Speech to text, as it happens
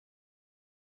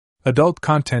Adult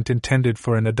content intended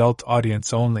for an adult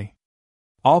audience only.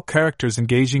 All characters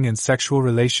engaging in sexual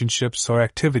relationships or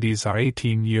activities are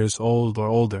 18 years old or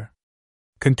older.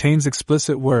 Contains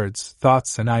explicit words,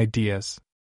 thoughts, and ideas.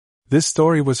 This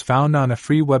story was found on a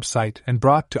free website and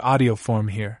brought to audio form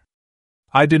here.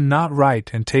 I did not write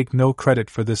and take no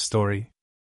credit for this story.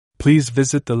 Please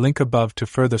visit the link above to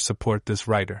further support this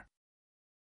writer.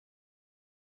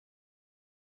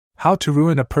 How to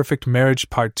Ruin a Perfect Marriage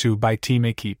Part 2 by Team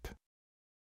Equipe.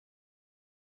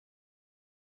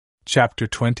 Chapter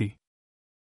 20.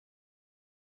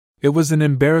 It was an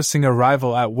embarrassing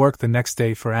arrival at work the next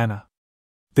day for Anna.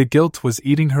 The guilt was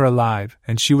eating her alive,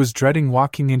 and she was dreading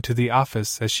walking into the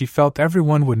office as she felt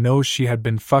everyone would know she had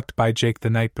been fucked by Jake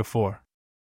the night before.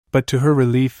 But to her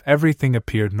relief, everything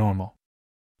appeared normal.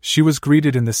 She was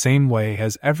greeted in the same way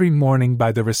as every morning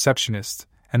by the receptionist,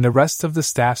 and the rest of the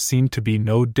staff seemed to be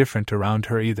no different around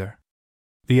her either.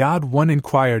 The odd one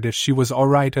inquired if she was all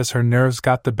right as her nerves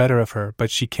got the better of her, but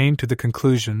she came to the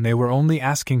conclusion they were only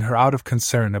asking her out of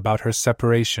concern about her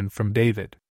separation from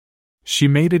David. She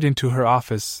made it into her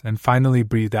office and finally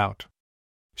breathed out.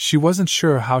 She wasn't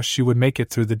sure how she would make it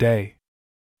through the day.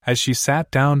 As she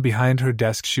sat down behind her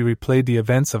desk, she replayed the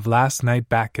events of last night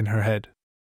back in her head.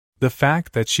 The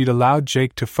fact that she'd allowed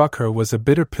Jake to fuck her was a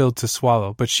bitter pill to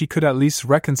swallow, but she could at least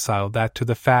reconcile that to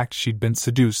the fact she'd been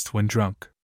seduced when drunk.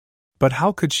 But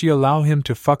how could she allow him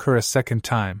to fuck her a second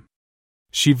time?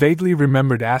 She vaguely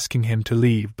remembered asking him to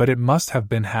leave, but it must have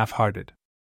been half-hearted.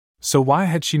 So why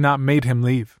had she not made him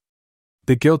leave?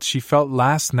 The guilt she felt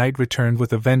last night returned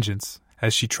with a vengeance,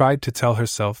 as she tried to tell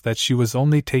herself that she was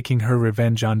only taking her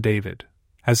revenge on David,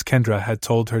 as Kendra had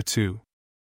told her to.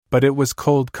 But it was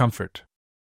cold comfort.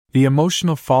 The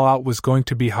emotional fallout was going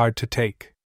to be hard to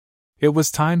take. It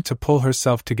was time to pull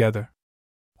herself together.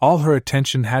 All her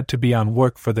attention had to be on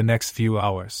work for the next few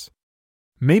hours.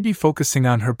 Maybe focusing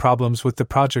on her problems with the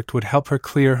project would help her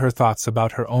clear her thoughts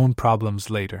about her own problems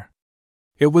later.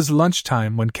 It was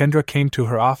lunchtime when Kendra came to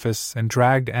her office and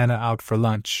dragged Anna out for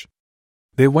lunch.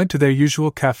 They went to their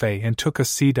usual cafe and took a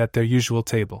seat at their usual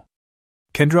table.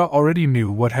 Kendra already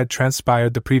knew what had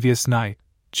transpired the previous night.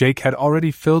 Jake had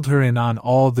already filled her in on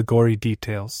all the gory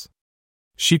details.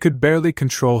 She could barely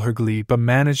control her glee but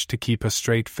managed to keep a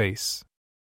straight face.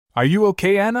 "Are you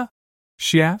okay, Anna?"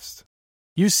 she asked.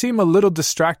 "You seem a little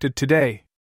distracted today.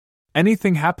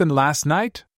 Anything happened last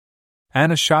night?"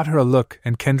 Anna shot her a look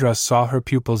and Kendra saw her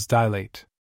pupils dilate.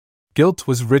 Guilt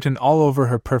was written all over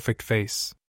her perfect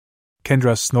face.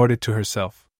 Kendra snorted to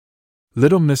herself.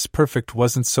 Little Miss Perfect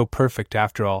wasn't so perfect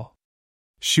after all.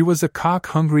 She was a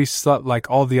cock-hungry slut like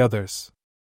all the others.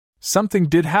 "Something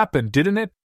did happen, didn't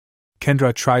it?"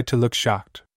 Kendra tried to look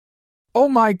shocked. "Oh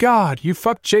my God, you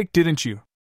fucked Jake, didn't you?"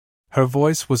 Her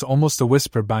voice was almost a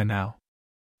whisper by now.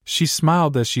 She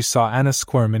smiled as she saw Anna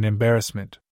squirm in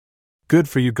embarrassment. "Good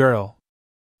for you, girl.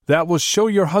 That will show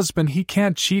your husband he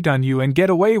can't cheat on you and get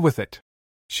away with it,"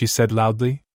 she said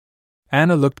loudly.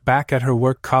 Anna looked back at her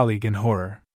work colleague in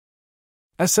horror.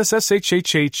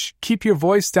 "SSSHHH, keep your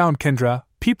voice down, Kendra,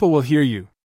 people will hear you."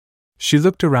 She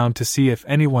looked around to see if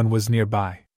anyone was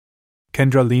nearby.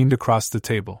 Kendra leaned across the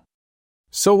table.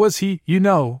 "So was he,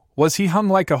 was he hung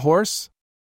like a horse?"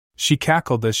 She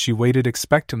cackled as she waited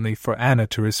expectantly for Anna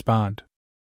to respond.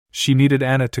 She needed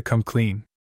Anna to come clean.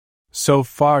 So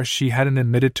far she hadn't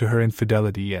admitted to her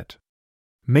infidelity yet.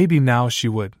 Maybe now she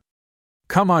would.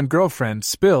 "Come on, girlfriend,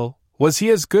 spill, was he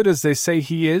as good as they say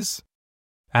he is?"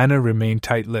 Anna remained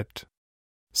tight-lipped.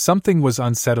 Something was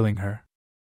unsettling her.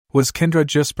 Was Kendra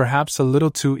just perhaps a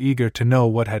little too eager to know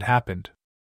what had happened?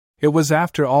 It was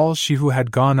after all she who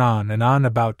had gone on and on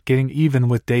about getting even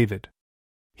with David.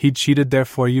 He cheated,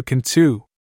 therefore you can too.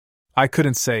 "I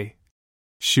couldn't say,"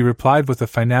 she replied with a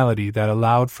finality that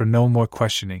allowed for no more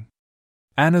questioning.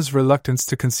 Anna's reluctance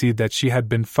to concede that she had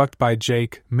been fucked by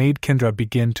Jake made Kendra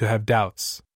begin to have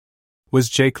doubts. Was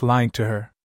Jake lying to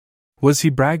her? Was he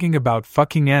bragging about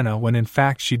fucking Anna when in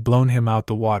fact she'd blown him out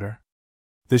the water?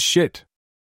 The shit.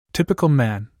 Typical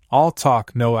man, all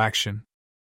talk, no action.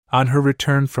 On her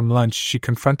return from lunch, she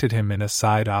confronted him in a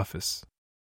side office.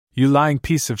 "You lying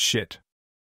piece of shit.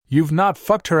 You've not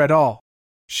fucked her at all,"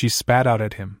 she spat out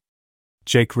at him.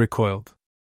 Jake recoiled.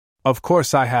 "Of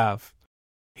course I have,"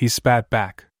 he spat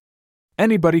back.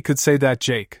 "Anybody could say that,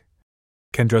 Jake,"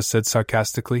 Kendra said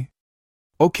sarcastically.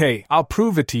 "Okay, I'll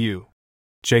prove it to you,"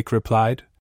 Jake replied.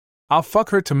 "I'll fuck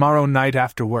her tomorrow night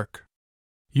after work.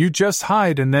 You just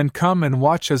hide and then come and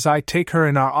watch as I take her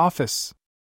in our office."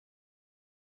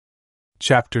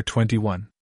 Chapter 21.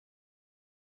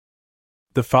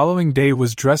 The following day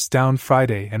was Dressed Down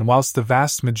Friday, and whilst the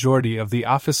vast majority of the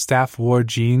office staff wore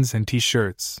jeans and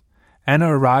t-shirts,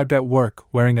 Anna arrived at work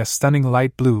wearing a stunning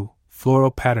light blue,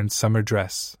 floral-patterned summer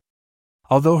dress.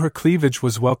 Although her cleavage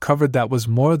was well covered, that was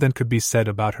more than could be said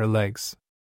about her legs.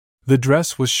 The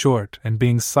dress was short and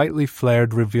being slightly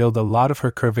flared revealed a lot of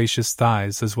her curvaceous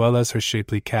thighs as well as her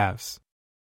shapely calves.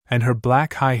 And her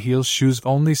black high-heel shoes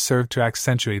only served to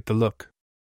accentuate the look.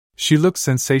 She looked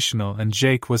sensational, and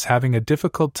Jake was having a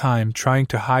difficult time trying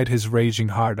to hide his raging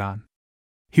hard-on.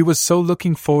 He was so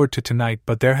looking forward to tonight,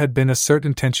 but there had been a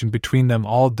certain tension between them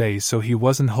all day, so he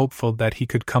wasn't hopeful that he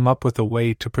could come up with a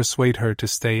way to persuade her to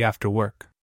stay after work.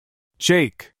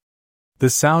 "Jake!" The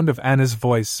sound of Anna's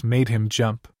voice made him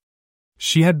jump.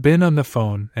 She had been on the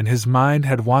phone, and his mind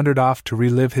had wandered off to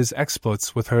relive his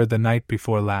exploits with her the night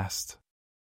before last.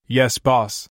 "Yes,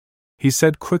 boss," he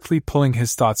said quickly, pulling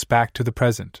his thoughts back to the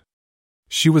present.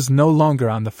 She was no longer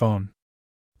on the phone.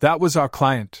 "That was our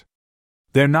client.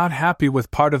 They're not happy with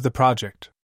part of the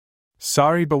project.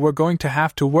 Sorry, but we're going to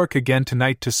have to work again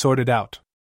tonight to sort it out.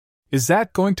 Is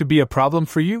that going to be a problem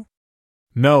for you?"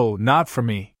 "No, not for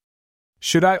me."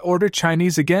 "Should I order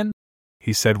Chinese again?"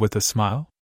 he said with a smile.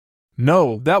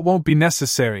 "No, that won't be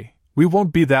necessary. We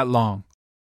won't be that long,"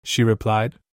 she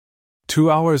replied.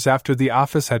 2 hours after the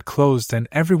office had closed and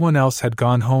everyone else had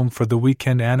gone home for the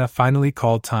weekend, Anna finally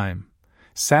called time,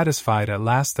 satisfied at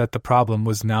last that the problem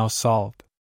was now solved.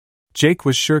 Jake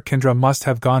was sure Kendra must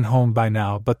have gone home by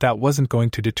now, but that wasn't going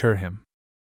to deter him.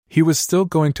 He was still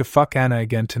going to fuck Anna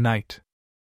again tonight.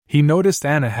 He noticed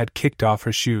Anna had kicked off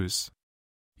her shoes.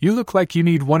 "You look like you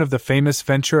need one of the famous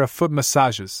Ventura foot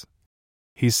massages,"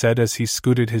 he said as he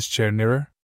scooted his chair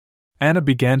nearer. Anna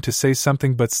began to say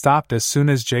something but stopped as soon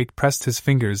as Jake pressed his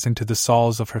fingers into the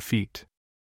soles of her feet.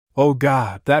 "Oh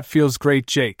God, that feels great,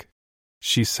 Jake,"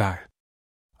 she sighed.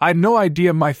 "I'd no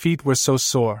idea my feet were so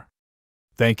sore."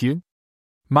 "Thank you."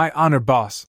 "My honor,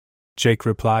 boss," Jake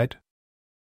replied.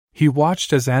 He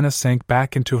watched as Anna sank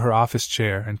back into her office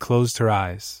chair and closed her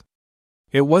eyes.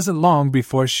 It wasn't long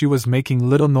before she was making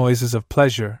little noises of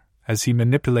pleasure as he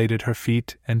manipulated her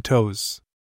feet and toes.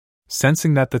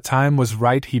 Sensing that the time was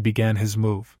right, he began his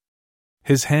move.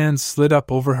 His hands slid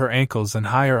up over her ankles and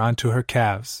higher onto her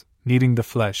calves, kneading the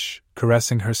flesh,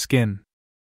 caressing her skin.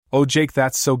 "Oh, Jake,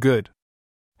 that's so good.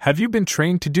 Have you been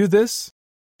trained to do this?"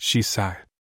 she sighed.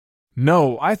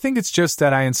 "No, I think it's just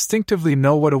that I instinctively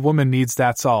know what a woman needs,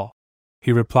 that's all,"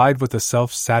 he replied with a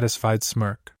self-satisfied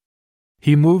smirk.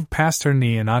 He moved past her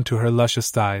knee and onto her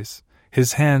luscious thighs,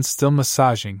 his hands still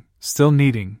massaging, still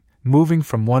kneading, moving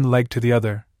from one leg to the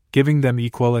other, giving them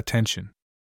equal attention.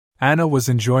 Anna was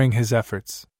enjoying his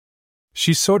efforts.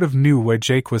 She sort of knew where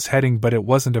Jake was heading, but it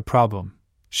wasn't a problem.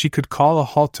 She could call a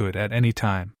halt to it at any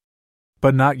time.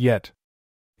 But not yet.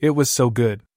 It was so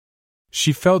good.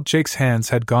 She felt Jake's hands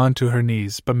had gone to her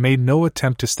knees but made no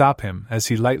attempt to stop him as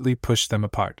he lightly pushed them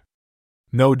apart.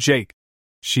 "No, Jake,"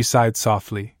 she sighed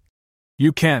softly.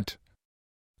 "You can't.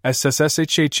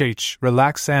 SSSHHH,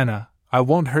 relax, Anna, I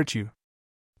won't hurt you.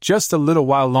 Just a little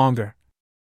while longer."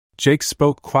 Jake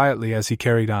spoke quietly as he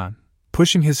carried on,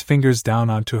 pushing his fingers down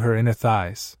onto her inner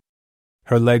thighs.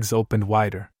 Her legs opened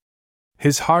wider.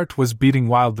 His heart was beating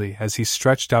wildly as he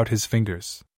stretched out his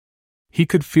fingers. He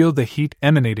could feel the heat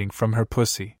emanating from her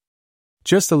pussy.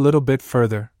 Just a little bit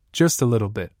further, just a little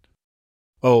bit.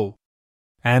 "Oh."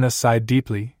 Anna sighed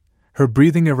deeply, her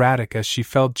breathing erratic as she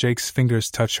felt Jake's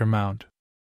fingers touch her mound.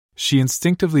 She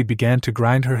instinctively began to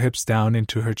grind her hips down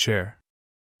into her chair.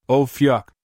 "Oh,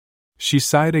 fuck." She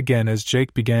sighed again as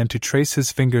Jake began to trace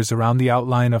his fingers around the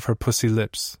outline of her pussy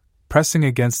lips, pressing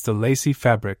against the lacy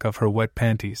fabric of her wet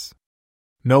panties.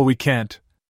 "No, we can't,"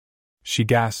 she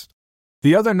gasped.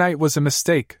 "The other night was a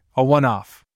mistake, a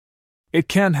one-off. It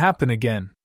can't happen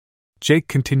again." Jake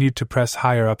continued to press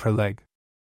higher up her leg.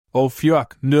 "Oh,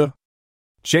 fuck, no.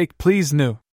 Jake, please,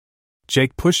 no."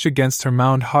 Jake pushed against her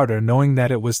mound harder, knowing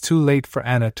that it was too late for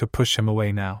Anna to push him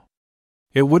away now.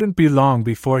 It wouldn't be long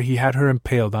before he had her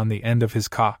impaled on the end of his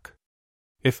cock.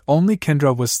 If only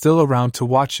Kendra was still around to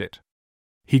watch it.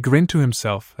 He grinned to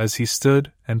himself as he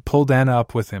stood and pulled Anna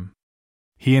up with him.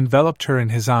 He enveloped her in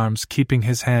his arms, keeping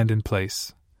his hand in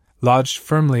place, lodged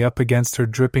firmly up against her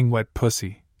dripping wet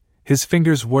pussy, his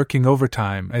fingers working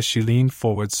overtime as she leaned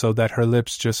forward so that her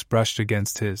lips just brushed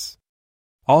against his.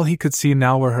 All he could see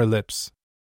now were her lips.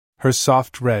 Her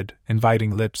soft, red,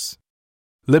 inviting lips.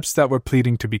 Lips that were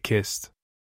pleading to be kissed.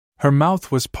 Her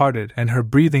mouth was parted and her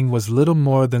breathing was little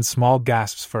more than small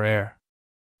gasps for air.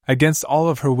 Against all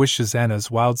of her wishes,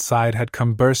 Anna's wild side had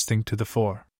come bursting to the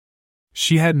fore.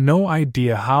 She had no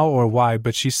idea how or why,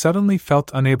 but she suddenly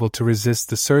felt unable to resist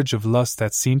the surge of lust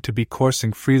that seemed to be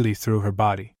coursing freely through her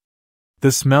body.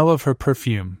 The smell of her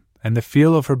perfume, and the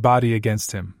feel of her body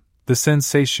against him, The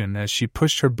sensation as she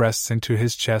pushed her breasts into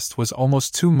his chest was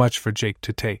almost too much for Jake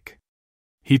to take.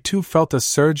 He too felt a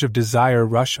surge of desire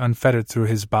rush unfettered through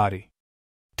his body.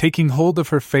 Taking hold of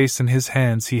her face in his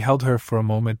hands, he held her for a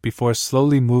moment before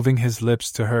slowly moving his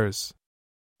lips to hers.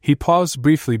 He paused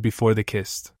briefly before they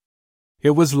kissed.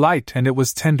 It was light and it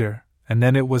was tender, and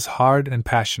then it was hard and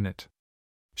passionate.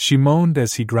 She moaned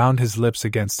as he ground his lips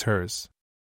against hers.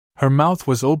 Her mouth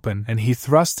was open and he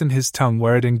thrust in his tongue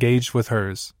where it engaged with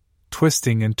hers,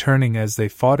 twisting and turning as they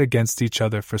fought against each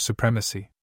other for supremacy.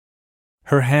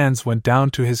 Her hands went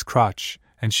down to his crotch,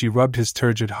 and she rubbed his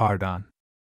turgid hard on.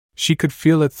 She could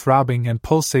feel it throbbing and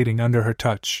pulsating under her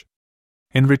touch.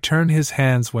 In return, his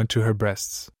hands went to her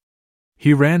breasts.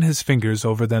 He ran his fingers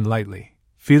over them lightly,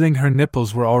 feeling her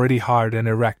nipples were already hard and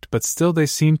erect, but still they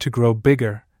seemed to grow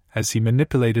bigger as he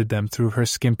manipulated them through her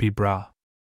skimpy bra.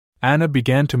 Anna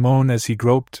began to moan as he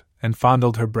groped and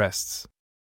fondled her breasts.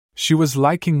 She was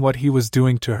liking what he was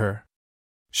doing to her.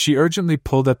 She urgently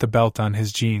pulled at the belt on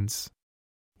his jeans.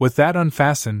 With that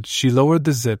unfastened, she lowered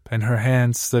the zip and her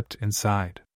hand slipped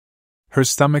inside. Her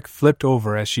stomach flipped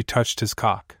over as she touched his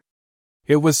cock.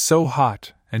 It was so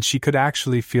hot, and she could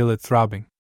actually feel it throbbing.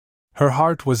 Her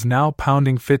heart was now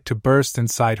pounding fit to burst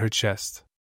inside her chest.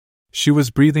 She was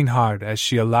breathing hard as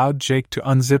she allowed Jake to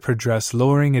unzip her dress,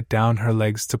 lowering it down her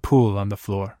legs to pool on the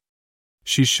floor.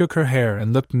 She shook her hair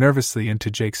and looked nervously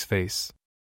into Jake's face.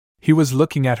 He was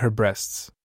looking at her breasts.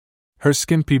 Her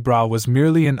skimpy bra was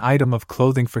merely an item of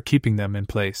clothing for keeping them in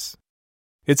place.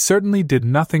 It certainly did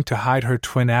nothing to hide her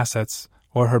twin assets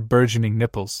or her burgeoning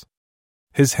nipples.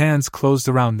 His hands closed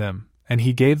around them, and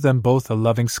he gave them both a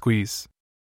loving squeeze.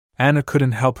 Anna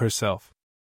couldn't help herself.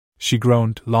 She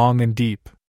groaned long and deep.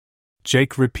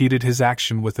 Jake repeated his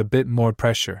action with a bit more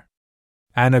pressure.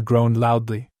 Anna groaned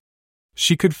loudly.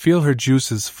 She could feel her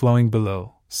juices flowing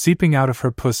below, seeping out of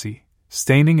her pussy,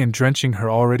 staining and drenching her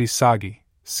already soggy,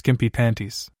 skimpy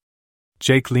panties.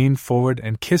 Jake leaned forward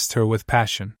and kissed her with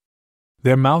passion.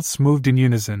 Their mouths moved in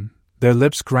unison, their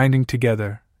lips grinding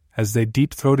together, as they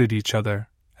deep-throated each other,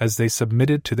 as they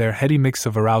submitted to their heady mix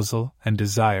of arousal and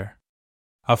desire.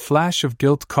 A flash of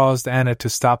guilt caused Anna to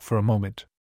stop for a moment.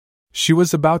 She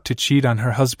was about to cheat on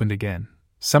her husband again,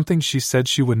 something she said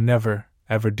she would never,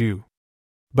 ever do.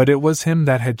 But it was him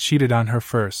that had cheated on her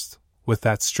first, with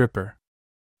that stripper.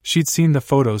 She'd seen the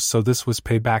photos, so this was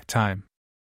payback time.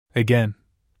 Again,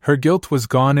 her guilt was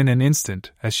gone in an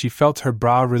instant as she felt her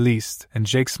bra released and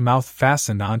Jake's mouth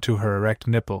fastened onto her erect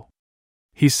nipple.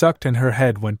 He sucked and her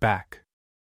head went back.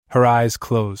 Her eyes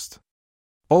closed.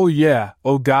 "Oh yeah,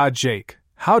 oh God, Jake,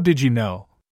 how did you know?"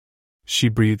 she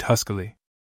breathed huskily.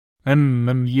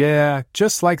 Yeah,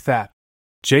 just like that."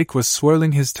 Jake was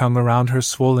swirling his tongue around her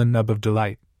swollen nub of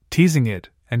delight, teasing it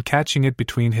and catching it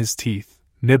between his teeth,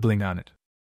 nibbling on it.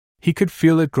 He could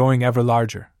feel it growing ever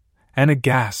larger. Anna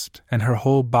gasped, and her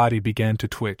whole body began to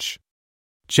twitch.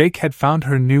 Jake had found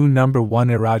her new number one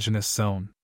erogenous zone.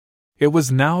 It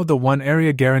was now the one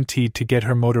area guaranteed to get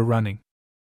her motor running.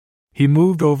 He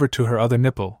moved over to her other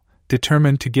nipple,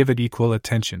 determined to give it equal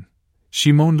attention.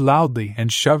 She moaned loudly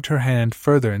and shoved her hand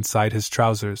further inside his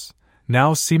trousers,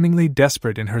 now seemingly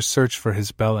desperate in her search for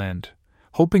his bell end,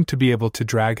 hoping to be able to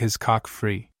drag his cock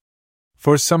free.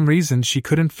 For some reason she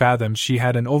couldn't fathom, she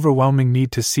had an overwhelming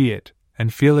need to see it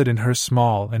and feel it in her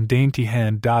small and dainty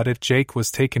hand. If Jake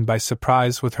was taken by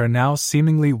surprise with her now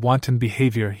seemingly wanton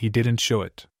behavior, he didn't show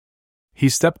it. He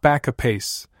stepped back a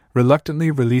pace, reluctantly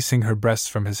releasing her breasts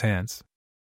from his hands.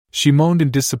 She moaned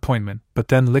in disappointment, but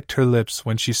then licked her lips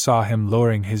when she saw him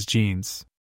lowering his jeans.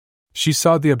 She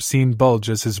saw the obscene bulge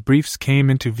as his briefs came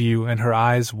into view and her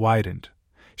eyes widened.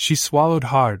 She swallowed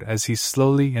hard as he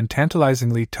slowly and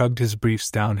tantalizingly tugged his briefs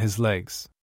down his legs.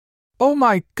 "Oh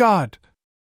my God!"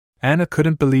 Anna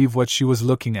couldn't believe what she was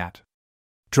looking at.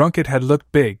 Drunk it had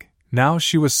looked big, now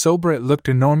she was sober it looked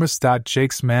enormous.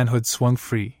 Jake's manhood swung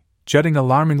free, jutting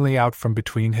alarmingly out from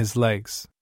between his legs.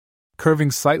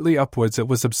 Curving slightly upwards, it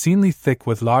was obscenely thick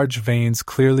with large veins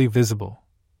clearly visible,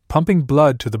 pumping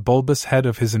blood to the bulbous head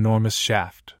of his enormous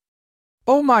shaft.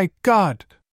 "Oh my God!"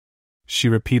 she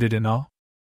repeated in awe.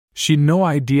 She'd no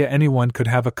idea anyone could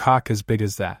have a cock as big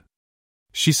as that.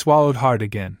 She swallowed hard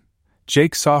again.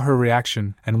 Jake saw her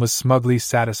reaction and was smugly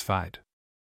satisfied.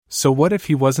 So what if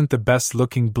he wasn't the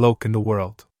best-looking bloke in the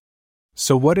world?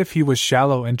 So what if he was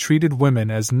shallow and treated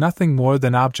women as nothing more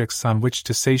than objects on which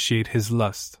to satiate his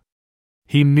lust?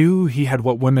 He knew he had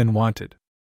what women wanted.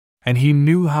 And he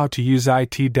knew how to use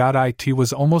it. It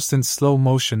was almost in slow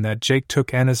motion that Jake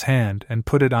took Anna's hand and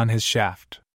put it on his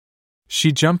shaft.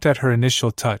 She jumped at her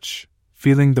initial touch,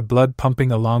 feeling the blood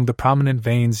pumping along the prominent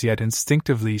veins, yet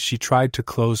instinctively she tried to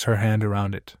close her hand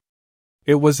around it.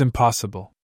 It was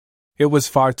impossible. It was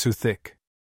far too thick.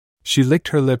 She licked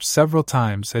her lips several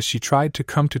times as she tried to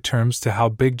come to terms to how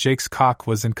big Jake's cock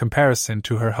was in comparison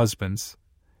to her husband's.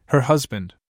 Her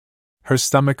husband. Her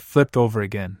stomach flipped over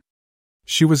again.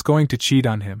 She was going to cheat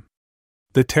on him.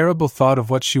 The terrible thought of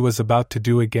what she was about to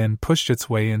do again pushed its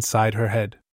way inside her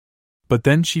head. But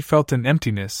then she felt an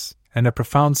emptiness and a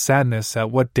profound sadness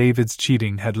at what David's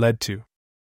cheating had led to.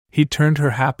 He'd turned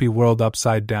her happy world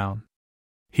upside down.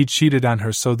 He cheated on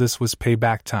her, so this was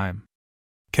payback time.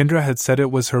 Kendra had said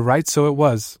it was her right, so it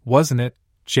was, wasn't it?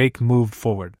 Jake moved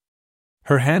forward.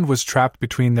 Her hand was trapped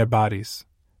between their bodies,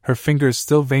 her fingers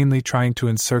still vainly trying to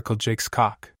encircle Jake's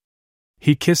cock.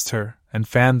 He kissed her and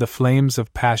fanned the flames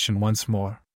of passion once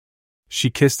more. She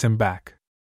kissed him back.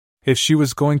 If she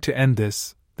was going to end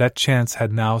this, that chance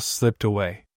had now slipped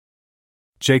away.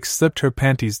 Jake slipped her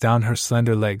panties down her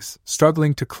slender legs,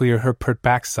 struggling to clear her pert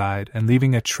backside and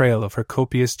leaving a trail of her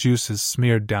copious juices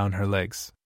smeared down her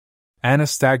legs. Anna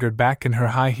staggered back in her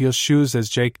high-heel shoes as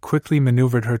Jake quickly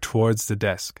maneuvered her towards the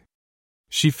desk.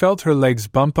 She felt her legs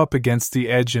bump up against the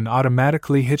edge and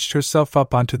automatically hitched herself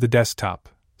up onto the desktop,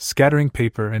 scattering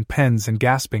paper and pens and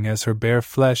gasping as her bare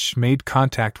flesh made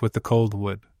contact with the cold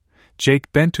wood.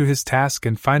 Jake bent to his task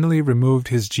and finally removed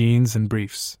his jeans and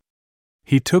briefs.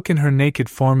 He took in her naked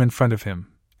form in front of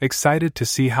him, excited to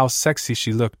see how sexy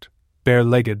she looked,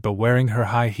 bare-legged but wearing her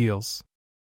high heels.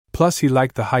 Plus he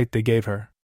liked the height they gave her.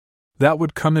 That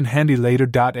would come in handy later.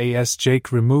 As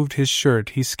Jake removed his shirt,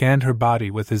 he scanned her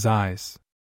body with his eyes.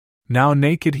 Now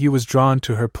naked, he was drawn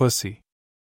to her pussy.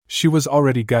 She was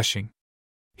already gushing.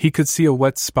 He could see a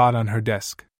wet spot on her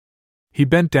desk. He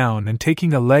bent down and,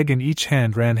 taking a leg in each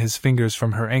hand, ran his fingers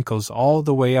from her ankles all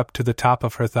the way up to the top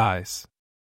of her thighs.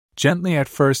 Gently at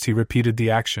first he repeated the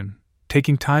action,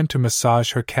 taking time to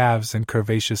massage her calves and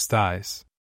curvaceous thighs.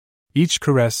 Each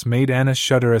caress made Anna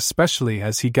shudder, especially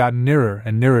as he got nearer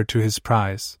and nearer to his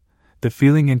prize. The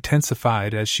feeling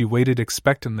intensified as she waited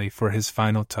expectantly for his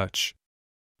final touch.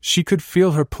 She could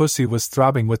feel her pussy was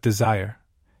throbbing with desire.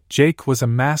 Jake was a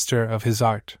master of his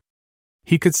art.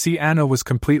 He could see Anna was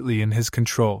completely in his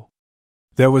control.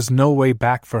 There was no way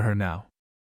back for her now.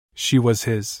 She was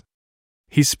his.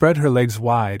 He spread her legs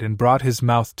wide and brought his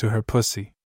mouth to her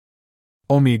pussy.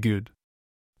 "Oh me good."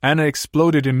 Anna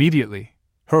exploded immediately,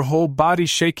 her whole body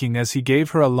shaking as he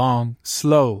gave her a long,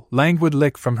 slow, languid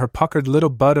lick from her puckered little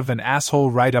butt of an asshole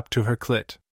right up to her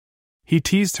clit. He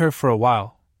teased her for a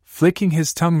while, flicking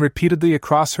his tongue repeatedly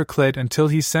across her clit until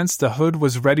he sensed the hood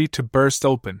was ready to burst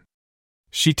open.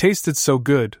 She tasted so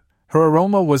good, her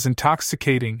aroma was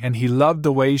intoxicating, and he loved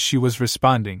the way she was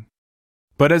responding.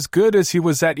 But as good as he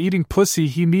was at eating pussy,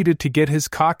 he needed to get his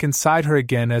cock inside her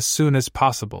again as soon as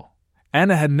possible.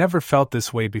 Anna had never felt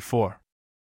this way before.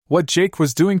 What Jake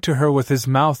was doing to her with his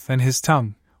mouth and his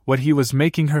tongue, what he was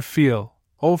making her feel,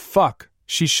 oh fuck,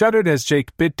 she shuddered as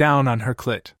Jake bit down on her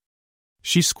clit.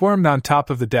 She squirmed on top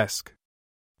of the desk.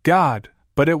 God,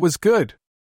 but it was good.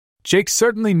 Jake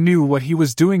certainly knew what he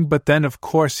was doing, but then of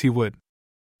course he would.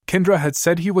 Kendra had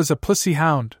said he was a pussy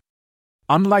hound.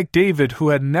 Unlike David, who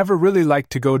had never really liked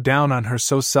to go down on her,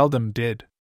 so seldom did.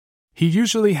 He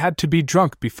usually had to be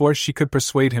drunk before she could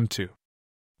persuade him to.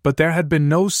 But there had been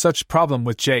no such problem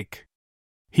with Jake.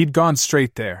 He'd gone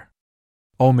straight there.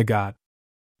 Oh my god.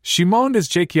 She moaned as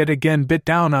Jake yet again bit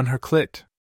down on her clit.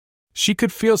 She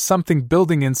could feel something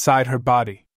building inside her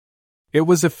body. It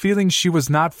was a feeling she was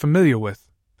not familiar with.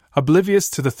 Oblivious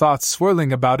to the thoughts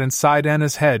swirling about inside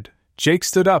Anna's head, Jake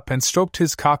stood up and stroked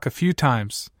his cock a few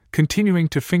times, continuing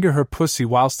to finger her pussy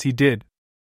whilst he did.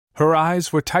 Her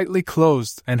eyes were tightly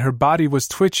closed and her body was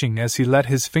twitching as he let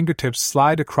his fingertips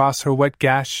slide across her wet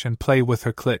gash and play with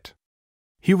her clit.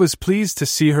 He was pleased to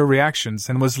see her reactions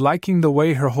and was liking the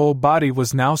way her whole body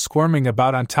was now squirming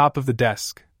about on top of the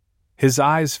desk. His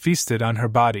eyes feasted on her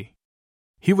body.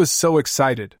 He was so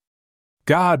excited.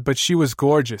 God, but she was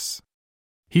gorgeous.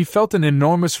 He felt an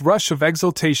enormous rush of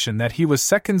exultation that he was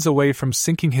seconds away from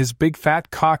sinking his big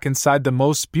fat cock inside the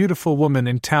most beautiful woman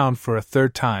in town for a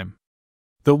third time.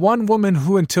 The one woman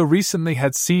who until recently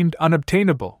had seemed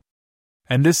unobtainable.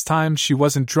 And this time she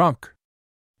wasn't drunk.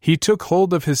 He took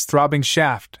hold of his throbbing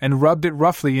shaft and rubbed it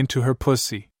roughly into her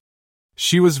pussy.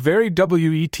 She was very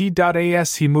wet.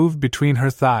 As he moved between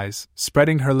her thighs,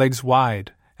 spreading her legs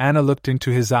wide, Anna looked into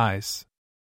his eyes.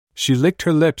 She licked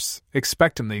her lips,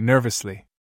 expectantly, nervously.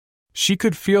 She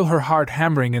could feel her heart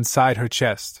hammering inside her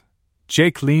chest.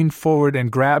 Jake leaned forward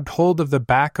and grabbed hold of the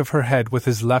back of her head with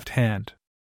his left hand.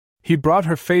 He brought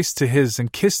her face to his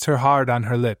and kissed her hard on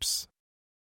her lips.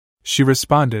 She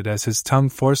responded as his tongue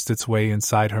forced its way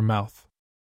inside her mouth.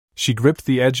 She gripped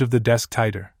the edge of the desk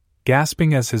tighter,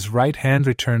 gasping as his right hand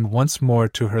returned once more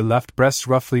to her left breast,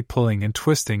 roughly pulling and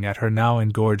twisting at her now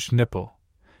engorged nipple.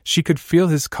 She could feel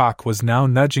his cock was now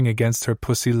nudging against her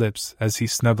pussy lips as he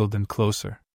snuggled in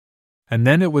closer. And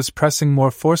then it was pressing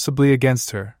more forcibly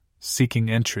against her, seeking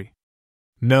entry.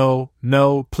 "No,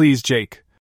 no, please, Jake,"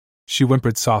 she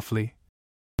whimpered softly.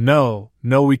 "No,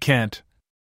 no, we can't.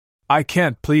 I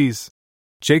can't, please."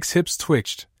 Jake's hips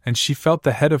twitched, and she felt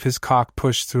the head of his cock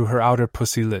push through her outer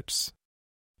pussy lips.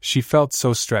 She felt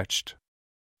so stretched.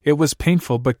 It was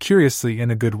painful, but curiously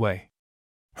in a good way.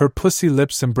 Her pussy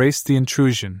lips embraced the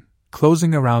intrusion,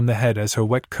 closing around the head as her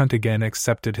wet cunt again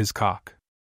accepted his cock.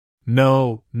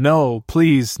 "No, no,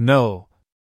 please, no,"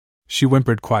 she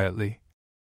whimpered quietly.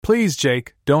 "Please,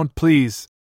 Jake, don't, please."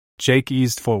 Jake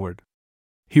eased forward.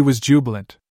 He was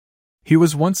jubilant. He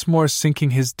was once more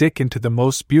sinking his dick into the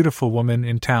most beautiful woman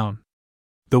in town.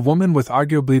 The woman with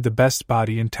arguably the best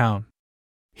body in town.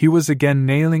 He was again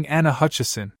nailing Anna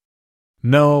Hutchison.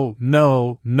 "No,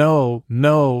 no, no,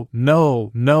 no,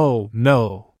 no, no,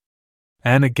 no."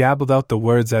 Anna gabbled out the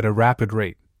words at a rapid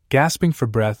rate, gasping for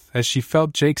breath as she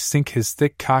felt Jake sink his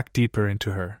thick cock deeper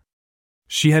into her.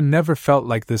 She had never felt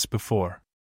like this before.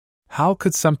 How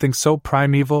could something so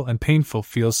primeval and painful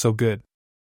feel so good?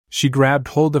 She grabbed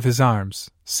hold of his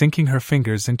arms, sinking her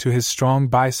fingers into his strong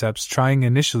biceps, trying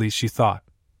initially, she thought,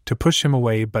 to push him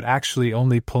away, but actually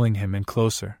only pulling him in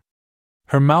closer.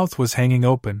 Her mouth was hanging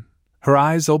open, her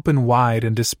eyes open wide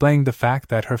and displaying the fact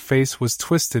that her face was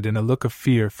twisted in a look of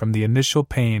fear from the initial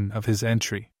pain of his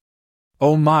entry.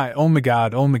 Oh my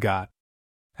God, oh my God,"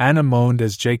 Anna moaned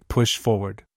as Jake pushed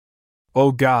forward.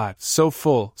 "Oh God, so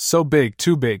full, so big,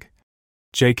 too big."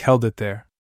 Jake held it there.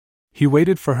 He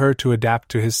waited for her to adapt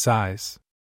to his size.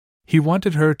 He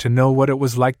wanted her to know what it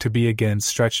was like to be again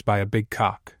stretched by a big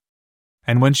cock.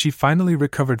 And when she finally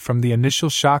recovered from the initial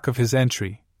shock of his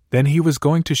entry, then he was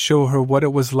going to show her what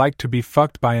it was like to be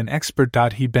fucked by an expert.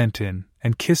 He bent in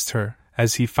and kissed her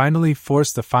as he finally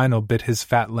forced the final bit his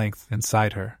fat length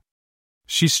inside her.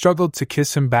 She struggled to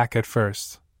kiss him back at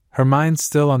first, her mind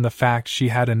still on the fact she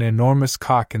had an enormous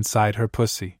cock inside her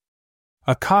pussy.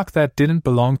 A cock that didn't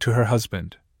belong to her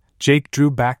husband. Jake drew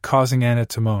back, causing Anna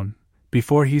to moan,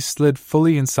 before he slid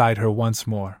fully inside her once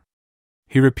more.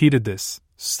 He repeated this,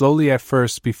 slowly at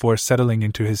first before settling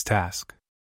into his task.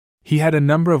 He had a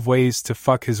number of ways to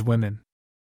fuck his women.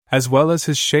 As well as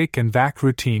his shake and vac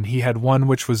routine, he had one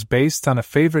which was based on a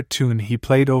favorite tune he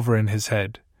played over in his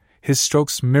head, his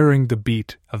strokes mirroring the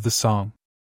beat of the song.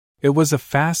 It was a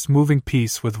fast-moving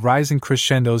piece with rising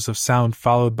crescendos of sound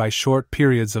followed by short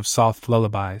periods of soft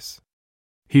lullabies.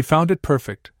 He found it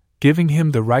perfect, giving him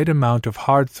the right amount of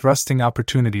hard thrusting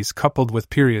opportunities coupled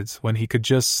with periods when he could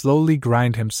just slowly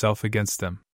grind himself against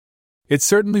them. It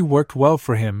certainly worked well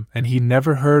for him, and he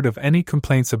never heard of any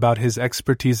complaints about his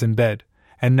expertise in bed,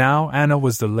 and now Anna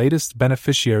was the latest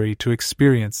beneficiary to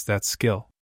experience that skill.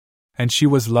 And she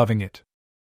was loving it.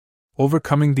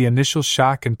 Overcoming the initial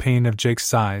shock and pain of Jake's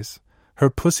size, her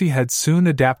pussy had soon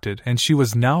adapted, and she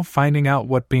was now finding out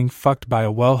what being fucked by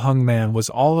a well-hung man was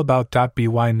all about.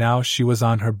 By now she was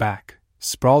on her back,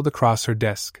 sprawled across her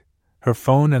desk, her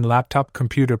phone and laptop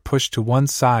computer pushed to one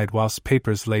side whilst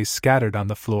papers lay scattered on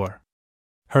the floor.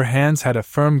 Her hands had a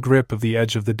firm grip of the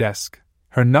edge of the desk,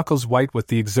 her knuckles white with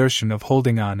the exertion of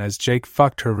holding on as Jake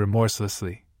fucked her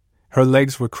remorselessly. Her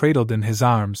legs were cradled in his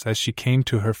arms as she came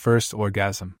to her first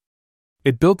orgasm.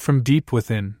 It built from deep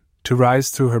within, to rise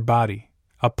through her body,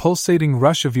 a pulsating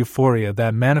rush of euphoria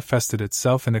that manifested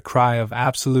itself in a cry of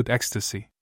absolute ecstasy.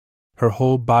 Her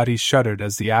whole body shuddered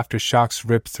as the aftershocks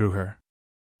ripped through her.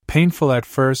 Painful at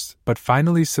first, but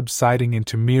finally subsiding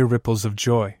into mere ripples of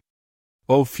joy.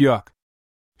 "Oh fuck,"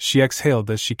 she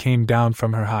exhaled as she came down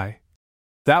from her high.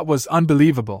 "That was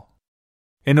unbelievable."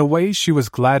 In a way she was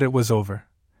glad it was over.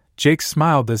 Jake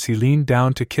smiled as he leaned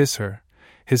down to kiss her,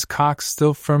 his cock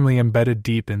still firmly embedded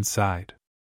deep inside.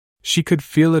 She could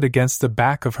feel it against the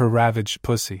back of her ravaged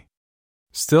pussy.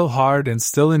 Still hard and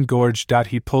still engorged.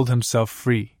 He pulled himself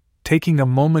free, taking a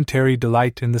momentary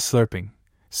delight in the slurping,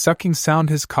 sucking sound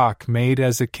his cock made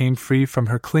as it came free from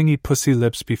her clingy pussy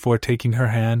lips before taking her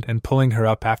hand and pulling her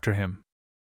up after him.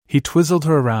 He twizzled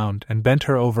her around and bent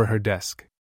her over her desk.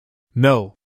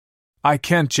 "No. I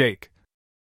can't, Jake,"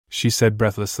 she said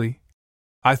breathlessly.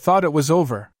 "I thought it was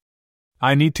over.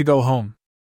 I need to go home.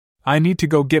 I need to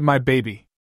go get my baby.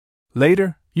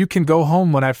 Later, you can go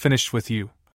home when I've finished with you,"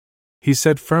 he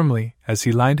said firmly as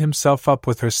he lined himself up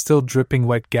with her still dripping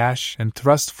wet gash and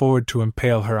thrust forward to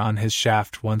impale her on his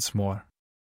shaft once more.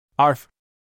 "Arf!"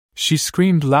 she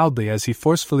screamed loudly as he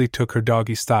forcefully took her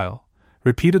doggy style,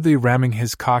 repeatedly ramming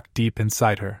his cock deep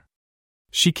inside her.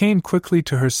 She came quickly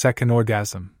to her second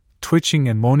orgasm, twitching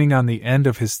and moaning on the end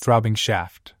of his throbbing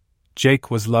shaft.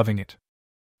 Jake was loving it.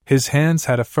 His hands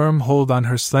had a firm hold on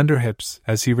her slender hips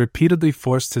as he repeatedly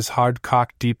forced his hard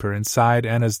cock deeper inside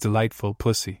Anna's delightful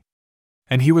pussy.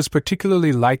 And he was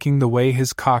particularly liking the way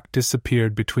his cock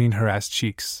disappeared between her ass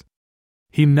cheeks.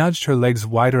 He nudged her legs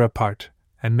wider apart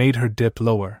and made her dip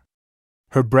lower.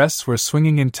 Her breasts were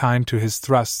swinging in time to his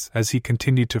thrusts as he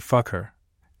continued to fuck her.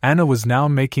 Anna was now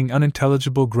making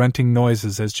unintelligible grunting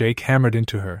noises as Jake hammered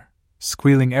into her,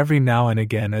 squealing every now and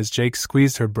again as Jake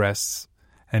squeezed her breasts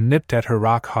and nipped at her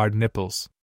rock-hard nipples.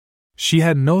 She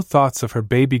had no thoughts of her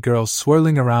baby girl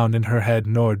swirling around in her head,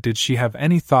 nor did she have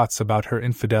any thoughts about her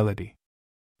infidelity.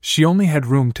 She only had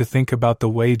room to think about the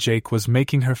way Jake was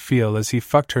making her feel as he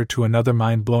fucked her to another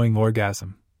mind-blowing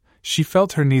orgasm. She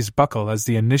felt her knees buckle as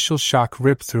the initial shock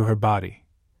ripped through her body.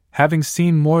 Having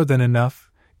seen more than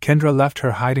enough, Kendra left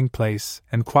her hiding place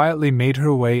and quietly made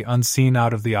her way unseen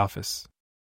out of the office.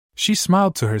 She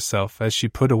smiled to herself as she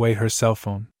put away her cell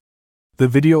phone. The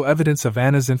video evidence of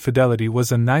Anna's infidelity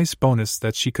was a nice bonus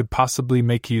that she could possibly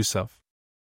make use of.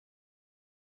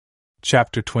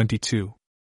 Chapter 22.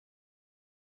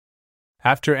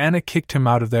 After Anna kicked him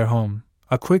out of their home,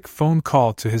 a quick phone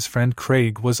call to his friend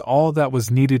Craig was all that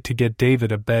was needed to get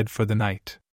David a bed for the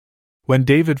night. When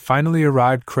David finally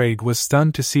arrived, Craig was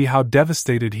stunned to see how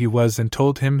devastated he was and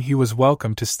told him he was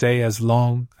welcome to stay as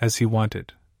long as he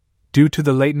wanted. Due to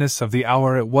the lateness of the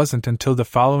hour, it wasn't until the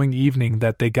following evening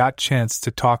that they got chance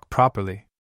to talk properly.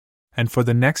 And for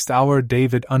the next hour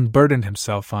David unburdened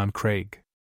himself on Craig.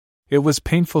 It was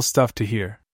painful stuff to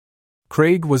hear.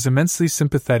 Craig was immensely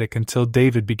sympathetic until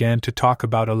David began to talk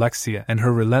about Alexia and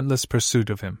her relentless pursuit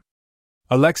of him.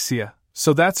 Alexia,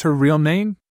 so that's her real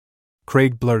name?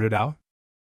 Craig blurted out.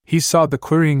 He saw the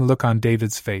querying look on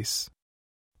David's face.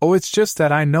 Oh, it's just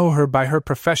that I know her by her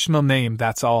professional name,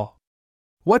 that's all.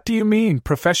 What do you mean,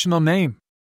 professional name?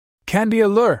 Candy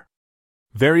Allure.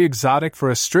 Very exotic for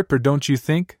a stripper, don't you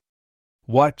think?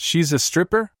 What, she's a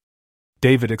stripper?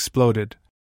 David exploded.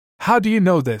 How do you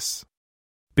know this?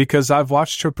 Because I've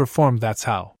watched her perform, that's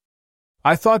how.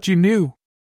 I thought you knew.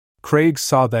 Craig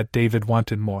saw that David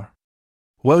wanted more.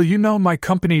 Well, you know, my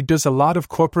company does a lot of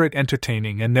corporate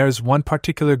entertaining, and there's one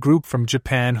particular group from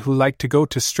Japan who like to go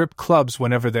to strip clubs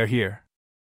whenever they're here.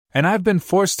 And I've been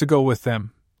forced to go with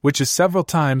them, which is several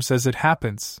times as it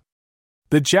happens.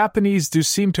 The Japanese do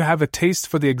seem to have a taste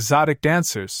for the exotic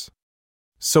dancers.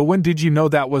 So when did you know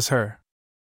that was her?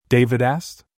 David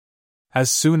asked. As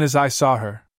soon as I saw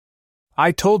her.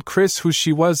 I told Chris who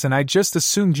she was and I just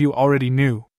assumed you already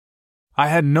knew. I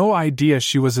had no idea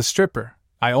she was a stripper,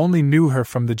 I only knew her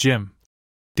from the gym,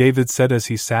 David said as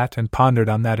he sat and pondered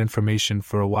on that information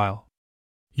for a while.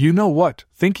 You know what,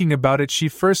 thinking about it, she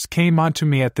first came onto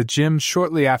me at the gym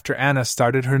shortly after Anna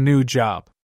started her new job.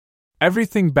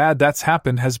 Everything bad that's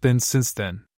happened has been since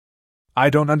then. I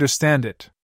don't understand it.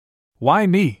 Why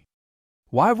me?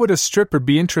 Why would a stripper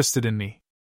be interested in me?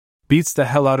 Beats the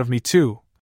hell out of me too,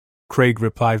 Craig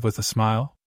replied with a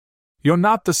smile. You're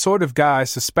not the sort of guy I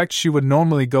suspect she would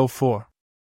normally go for.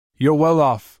 You're well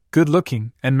off,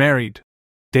 good-looking, and married,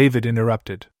 David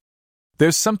interrupted.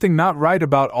 There's something not right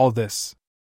about all this.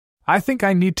 I think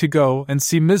I need to go and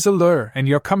see Ms. Allure, and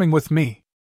you're coming with me.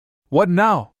 What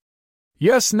now?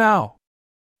 Yes, now.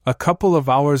 A couple of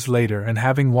hours later, and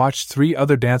having watched 3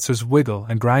 other dancers wiggle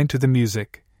and grind to the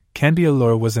music, Candy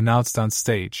Allure was announced on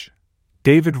stage.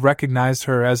 David recognized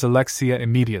her as Alexia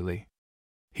immediately.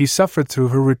 He suffered through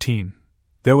her routine.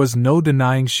 There was no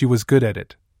denying she was good at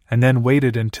it, and then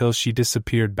waited until she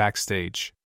disappeared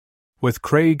backstage. With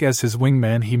Craig as his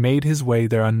wingman, he made his way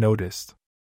there unnoticed.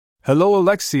 Hello,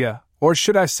 Alexia, or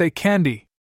should I say Candy?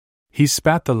 He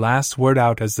spat the last word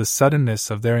out as the suddenness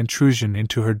of their intrusion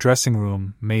into her dressing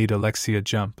room made Alexia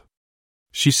jump.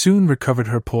 She soon recovered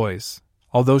her poise,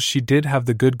 although she did have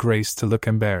the good grace to look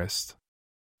embarrassed.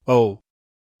 Oh,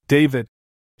 David,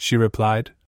 she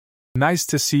replied. Nice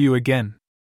to see you again.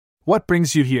 What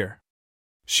brings you here?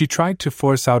 She tried to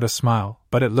force out a smile,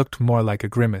 but it looked more like a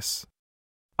grimace.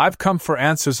 I've come for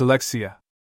answers, Alexia.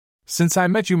 Since I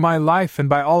met you, my life and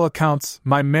by all accounts,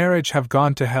 my marriage have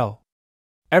gone to hell.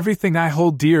 Everything I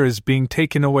hold dear is being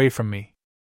taken away from me.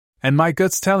 And my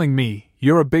gut's telling me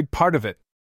you're a big part of it.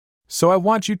 So I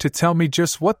want you to tell me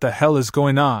just what the hell is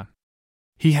going on.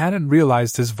 He hadn't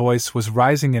realized his voice was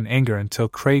rising in anger until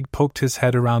Craig poked his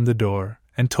head around the door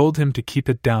and told him to keep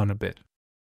it down a bit.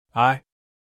 I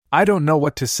don't know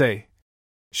what to say,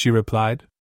 she replied.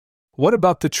 What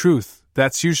about the truth?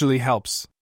 That usually helps.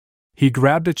 He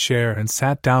grabbed a chair and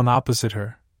sat down opposite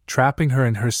her, trapping her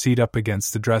in her seat up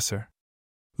against the dresser.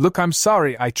 Look, I'm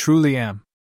sorry, I truly am.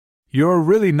 You're a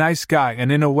really nice guy,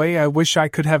 and in a way I wish I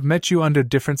could have met you under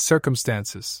different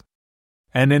circumstances.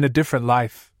 And in a different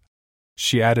life,"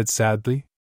 she added sadly.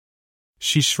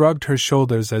 She shrugged her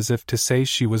shoulders as if to say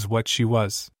she was what she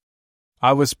was.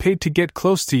 "I was paid to get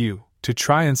close to you, to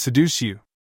try and seduce you.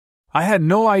 I had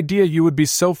no idea you would be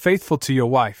so faithful to your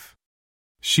wife."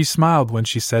 She smiled when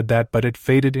she said that, but it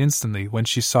faded instantly when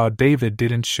she saw David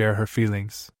didn't share her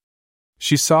feelings.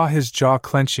 She saw his jaw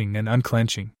clenching and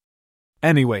unclenching.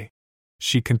 "Anyway,"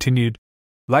 she continued,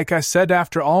 "like I said,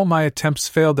 after all my attempts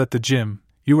failed at the gym,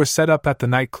 you were set up at the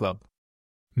nightclub.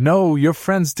 No, your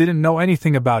friends didn't know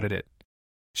anything about it,"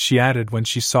 she added when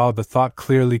she saw the thought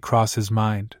clearly cross his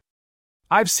mind.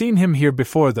 "I've seen him here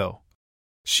before, though."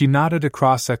 She nodded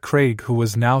across at Craig, who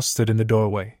was now stood in the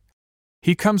doorway.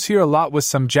 "He comes here a lot with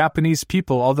some Japanese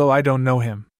people, although I don't know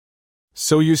him."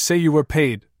 "So you say you were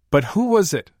paid, but who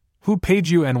was it? Who paid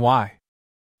you and why?"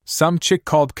 "Some chick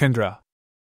called Kendra.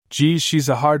 Geez, she's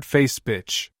a hard-faced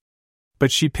bitch.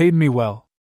 But she paid me well.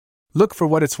 Look, for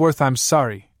what it's worth, I'm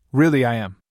sorry, really I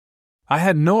am. I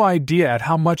had no idea at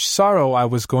how much sorrow I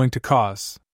was going to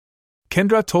cause.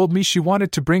 Kendra told me she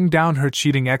wanted to bring down her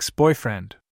cheating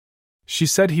ex-boyfriend. She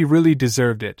said he really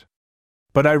deserved it.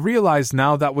 But I realize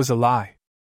now that was a lie.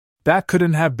 That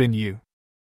couldn't have been you.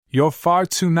 You're far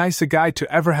too nice a guy to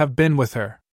ever have been with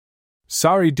her."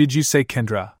 "Sorry, did you say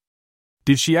Kendra?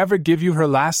 Did she ever give you her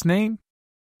last name?"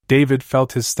 David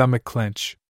felt his stomach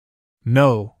clench.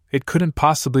 "No, it couldn't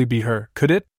possibly be her,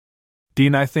 could it?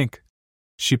 Dean, I think."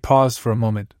 She paused for a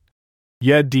moment.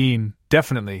 "Yeah, Dean,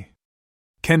 definitely.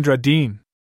 Kendra Dean.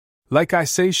 Like I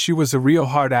say, she was a real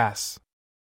hard ass.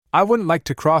 I wouldn't like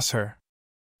to cross her.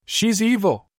 She's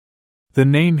evil." The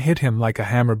name hit him like a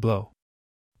hammer blow.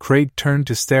 Craig turned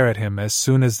to stare at him as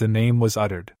soon as the name was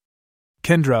uttered.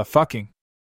 "Kendra fucking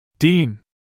Dean.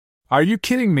 Are you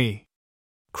kidding me?"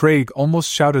 Craig almost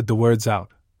shouted the words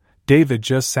out. David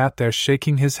just sat there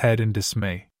shaking his head in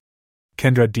dismay.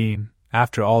 Kendra Dean,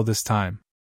 after all this time.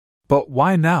 But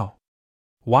why now?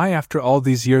 Why, after all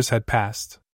these years had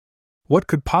passed? What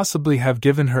could possibly have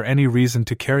given her any reason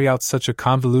to carry out such a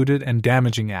convoluted and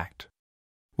damaging act?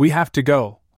 "We have to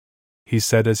go," he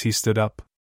said as he stood up.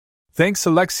 "Thanks,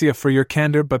 Alexia, for your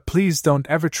candor, but please don't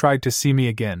ever try to see me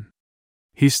again."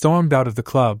 He stormed out of the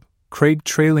club, Craig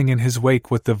trailing in his wake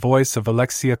with the voice of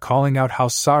Alexia calling out how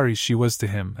sorry she was to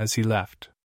him as he left.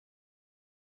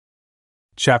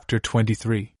 Chapter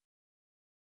 23.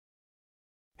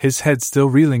 His head still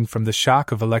reeling from the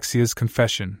shock of Alexia's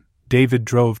confession, David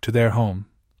drove to their home,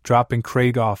 dropping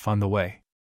Craig off on the way.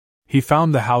 He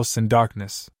found the house in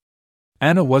darkness.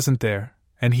 Anna wasn't there,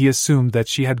 and he assumed that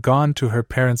she had gone to her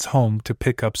parents' home to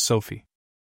pick up Sophie.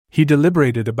 He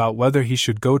deliberated about whether he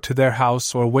should go to their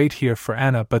house or wait here for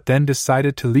Anna, but then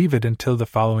decided to leave it until the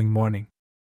following morning.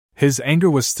 His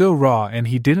anger was still raw, and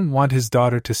he didn't want his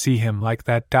daughter to see him like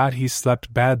that. He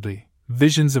slept badly,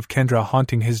 visions of Kendra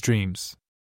haunting his dreams.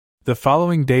 The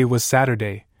following day was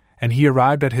Saturday, and he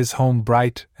arrived at his home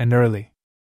bright and early.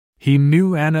 He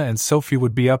knew Anna and Sophie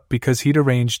would be up because he'd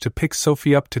arranged to pick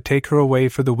Sophie up to take her away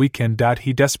for the weekend.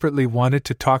 He desperately wanted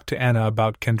to talk to Anna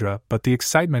about Kendra, but the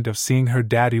excitement of seeing her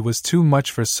daddy was too much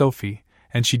for Sophie,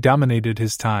 and she dominated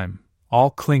his time,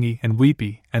 all clingy and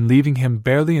weepy, and leaving him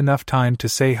barely enough time to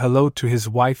say hello to his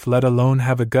wife, let alone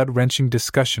have a gut-wrenching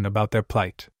discussion about their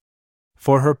plight.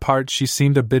 For her part, she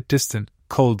seemed a bit distant,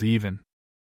 cold even.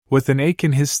 With an ache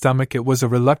in his stomach, it was a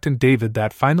reluctant David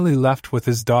that finally left with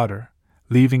his daughter,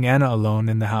 leaving Anna alone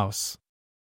in the house.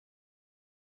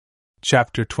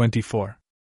 Chapter 24.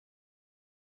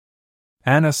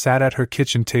 Anna sat at her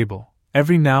kitchen table,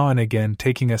 every now and again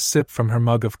taking a sip from her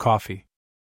mug of coffee.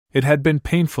 It had been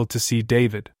painful to see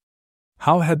David.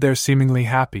 How had their seemingly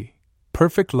happy,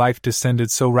 perfect life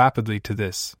descended so rapidly to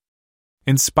this?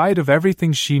 In spite of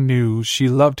everything she knew, she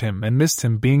loved him and missed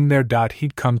him being there.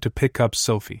 He'd come to pick up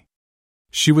Sophie.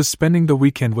 She was spending the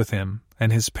weekend with him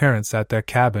and his parents at their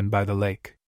cabin by the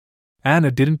lake.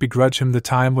 Anna didn't begrudge him the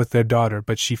time with their daughter,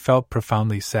 but she felt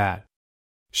profoundly sad.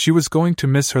 She was going to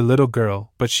miss her little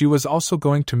girl, but she was also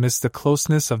going to miss the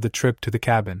closeness of the trip to the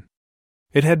cabin.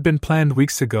 It had been planned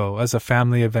weeks ago as a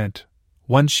family event,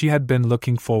 one she had been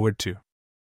looking forward to.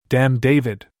 Damn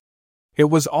David! It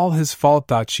was all his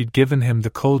fault. She'd given him the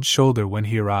cold shoulder when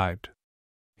he arrived.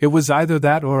 It was either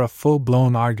that or a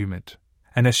full-blown argument,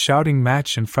 and a shouting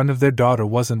match in front of their daughter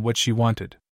wasn't what she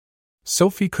wanted.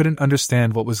 Sophie couldn't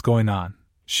understand what was going on.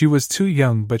 She was too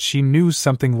young, but she knew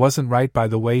something wasn't right by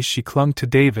the way she clung to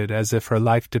David as if her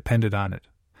life depended on it.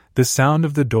 The sound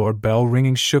of the door bell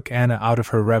ringing shook Anna out of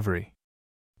her reverie.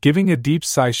 Giving a deep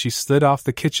sigh, she slid off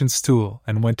the kitchen stool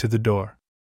and went to the door.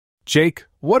 "Jake,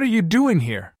 what are you doing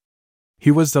here?" He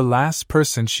was the last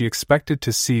person she expected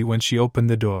to see when she opened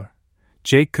the door.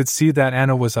 Jake could see that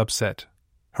Anna was upset.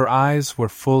 Her eyes were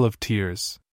full of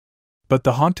tears. But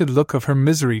the haunted look of her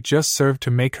misery just served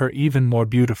to make her even more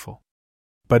beautiful.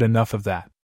 But enough of that.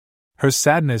 Her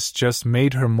sadness just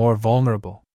made her more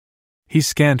vulnerable. He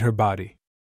scanned her body.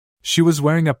 She was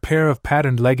wearing a pair of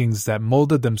patterned leggings that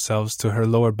molded themselves to her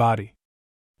lower body.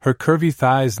 Her curvy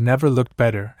thighs never looked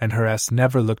better and her ass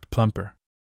never looked plumper.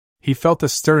 He felt a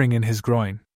stirring in his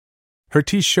groin. Her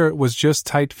t-shirt was just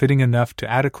tight-fitting enough to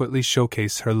adequately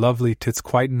showcase her lovely tits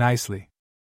quite nicely.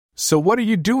 "So what are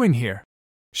you doing here?"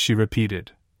 she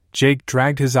repeated. Jake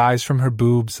dragged his eyes from her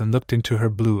boobs and looked into her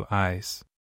blue eyes.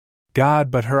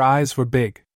 God, but her eyes were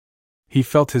big. He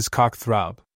felt his cock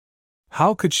throb.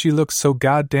 How could she look so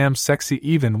goddamn sexy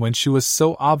even when she was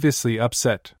so obviously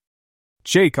upset?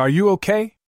 "Jake, are you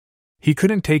okay?" He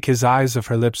couldn't take his eyes off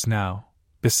her lips now,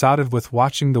 besotted with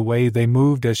watching the way they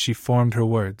moved as she formed her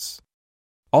words.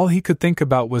 All he could think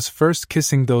about was first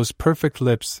kissing those perfect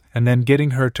lips and then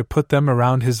getting her to put them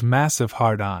around his massive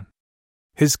hard-on.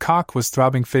 His cock was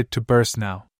throbbing fit to burst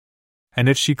now. And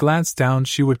if she glanced down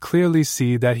she would clearly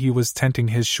see that he was tenting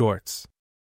his shorts.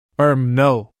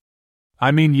 No.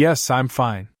 I mean, yes, I'm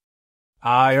fine.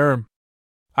 I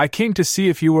came to see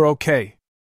if you were okay.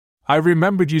 I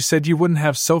remembered you said you wouldn't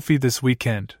have Sophie this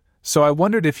weekend, so I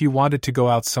wondered if you wanted to go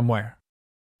out somewhere.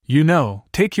 You know,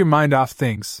 take your mind off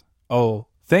things. Oh,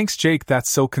 thanks, Jake, that's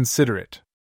so considerate.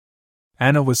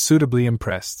 Anna was suitably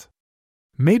impressed.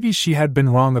 Maybe she had been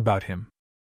wrong about him.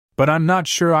 But I'm not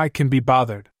sure I can be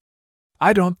bothered.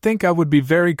 I don't think I would be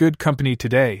very good company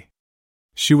today.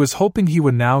 She was hoping he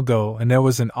would now go, and there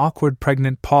was an awkward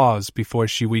pregnant pause before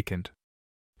she weakened.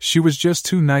 She was just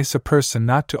too nice a person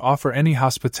not to offer any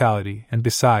hospitality, and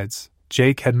besides,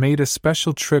 Jake had made a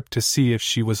special trip to see if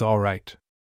she was all right.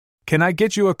 "Can I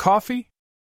get you a coffee?"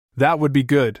 "That would be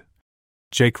good,"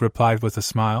 Jake replied with a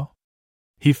smile.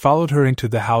 He followed her into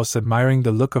the house, admiring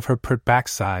the look of her pert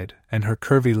backside and her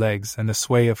curvy legs and the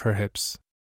sway of her hips.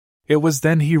 It was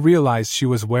then he realized she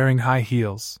was wearing high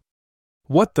heels.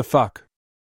 What the fuck?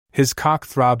 His cock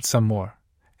throbbed some more.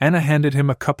 Anna handed him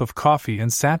a cup of coffee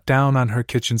and sat down on her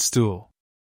kitchen stool.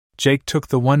 Jake took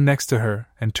the one next to her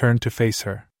and turned to face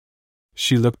her.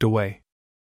 She looked away.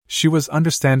 She was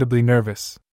understandably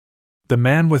nervous. The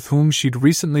man with whom she'd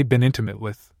recently been intimate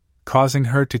with, causing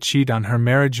her to cheat on her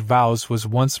marriage vows, was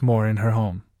once more in her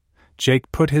home.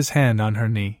 Jake put his hand on her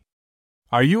knee.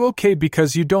 "Are you okay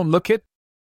because you don't look it?"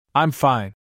 "I'm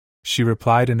fine," she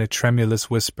replied in a tremulous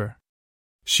whisper.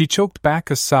 She choked back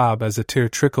a sob as a tear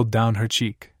trickled down her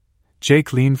cheek.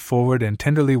 Jake leaned forward and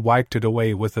tenderly wiped it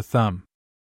away with a thumb.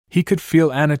 He could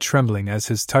feel Anna trembling as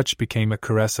his touch became a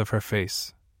caress of her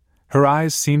face. Her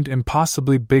eyes seemed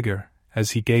impossibly bigger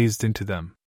as he gazed into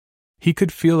them. He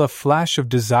could feel a flash of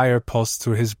desire pulse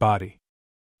through his body.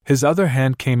 His other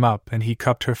hand came up and he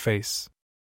cupped her face.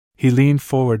 He leaned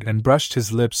forward and brushed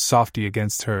his lips softly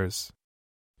against hers.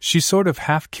 She sort of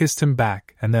half-kissed him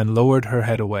back and then lowered her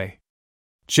head away.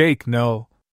 "Jake, no.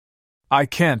 I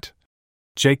can't."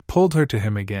 Jake pulled her to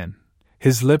him again,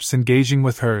 his lips engaging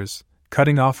with hers,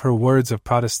 cutting off her words of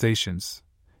protestations.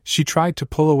 She tried to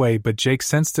pull away, but Jake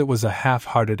sensed it was a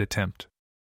half-hearted attempt.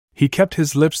 He kept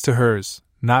his lips to hers,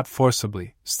 not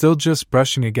forcibly, still just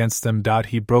brushing against them.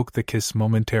 He broke the kiss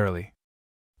momentarily.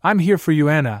 "I'm here for you,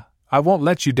 Anna. I won't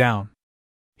let you down."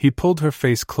 He pulled her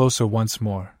face closer once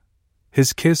more.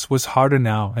 His kiss was harder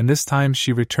now, and this time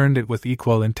she returned it with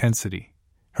equal intensity.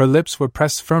 Her lips were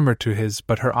pressed firmer to his,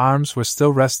 but her arms were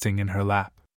still resting in her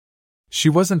lap. She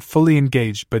wasn't fully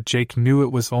engaged, but Jake knew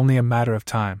it was only a matter of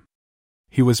time.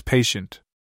 He was patient.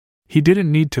 He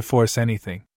didn't need to force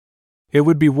anything. It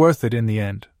would be worth it in the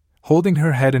end. Holding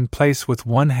her head in place with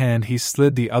one hand, he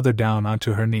slid the other down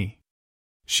onto her knee.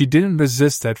 She didn't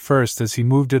resist at first as he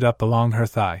moved it up along her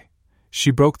thigh.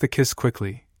 She broke the kiss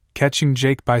quickly, catching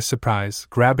Jake by surprise,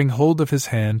 grabbing hold of his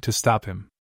hand to stop him.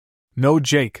 "No,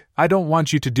 Jake, I don't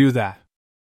want you to do that."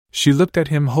 She looked at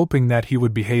him, hoping that he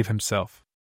would behave himself.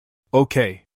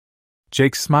 "Okay."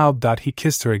 Jake smiled. He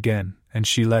kissed her again, and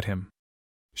she let him.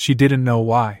 She didn't know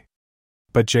why.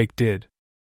 But Jake did.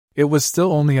 It was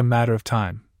still only a matter of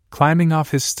time. Climbing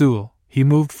off his stool, he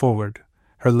moved forward,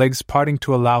 her legs parting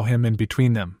to allow him in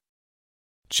between them.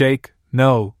 "Jake,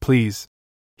 no, please."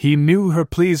 He knew her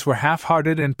pleas were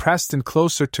half-hearted and pressed in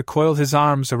closer to coil his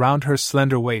arms around her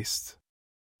slender waist.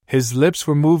 His lips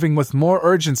were moving with more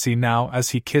urgency now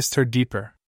as he kissed her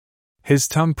deeper. His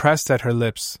tongue pressed at her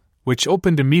lips, which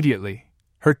opened immediately,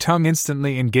 her tongue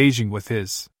instantly engaging with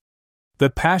his. The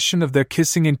passion of their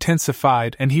kissing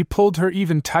intensified, and he pulled her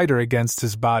even tighter against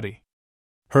his body.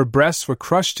 Her breasts were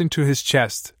crushed into his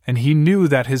chest, and he knew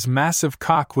that his massive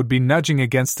cock would be nudging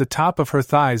against the top of her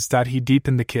thighs. He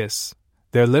deepened the kiss,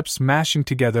 their lips mashing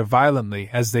together violently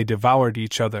as they devoured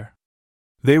each other.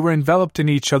 They were enveloped in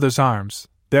each other's arms,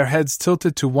 their heads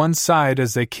tilted to one side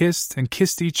as they kissed and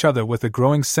kissed each other with a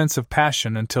growing sense of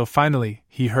passion until finally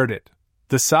he heard it.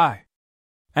 The sigh.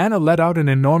 Anna let out an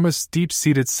enormous,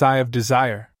 deep-seated sigh of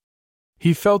desire.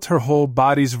 He felt her whole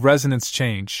body's resonance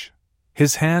change.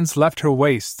 His hands left her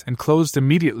waist and closed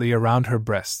immediately around her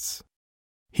breasts.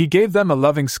 He gave them a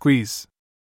loving squeeze.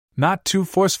 Not too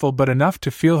forceful but enough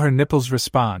to feel her nipples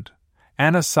respond.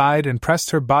 Anna sighed and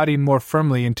pressed her body more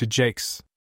firmly into Jake's.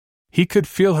 He could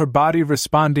feel her body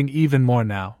responding even more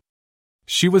now.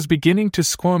 She was beginning to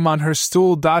squirm on her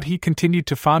stool. He continued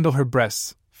to fondle her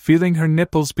breasts, feeling her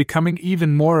nipples becoming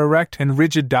even more erect and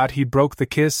rigid. He broke the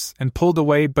kiss and pulled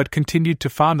away but continued to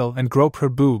fondle and grope her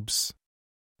boobs.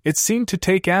 It seemed to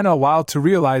take Anna a while to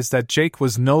realize that Jake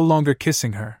was no longer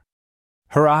kissing her.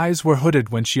 Her eyes were hooded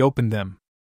when she opened them.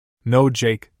 "No,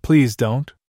 Jake, please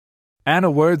don't."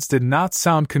 Anna's words did not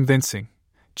sound convincing.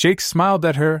 Jake smiled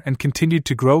at her and continued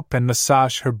to grope and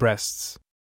massage her breasts.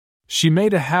 She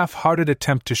made a half-hearted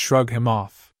attempt to shrug him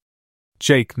off.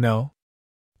 "Jake, no."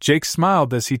 Jake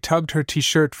smiled as he tugged her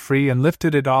t-shirt free and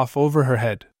lifted it off over her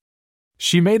head.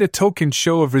 She made a token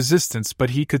show of resistance,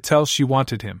 but he could tell she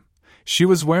wanted him. She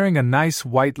was wearing a nice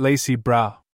white lacy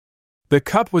bra. The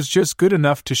cut was just good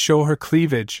enough to show her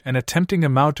cleavage, and a tempting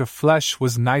amount of flesh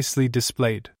was nicely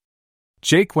displayed.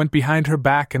 Jake went behind her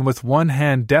back and with one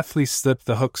hand deftly slipped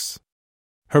the hooks.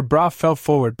 Her bra fell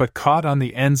forward but caught on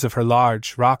the ends of her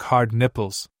large, rock-hard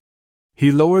nipples.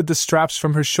 He lowered the straps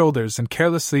from her shoulders and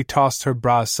carelessly tossed her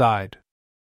bra aside.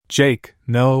 "Jake,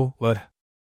 no, what?"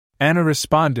 Anna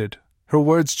responded, her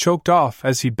words choked off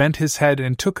as he bent his head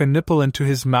and took a nipple into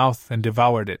his mouth and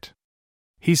devoured it.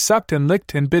 He sucked and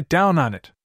licked and bit down on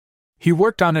it. He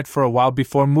worked on it for a while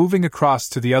before moving across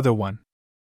to the other one.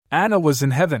 Anna was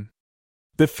in heaven.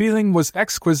 The feeling was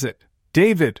exquisite.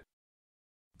 "David!"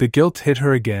 The guilt hit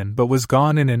her again but was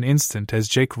gone in an instant as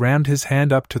Jake rammed his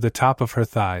hand up to the top of her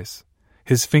thighs,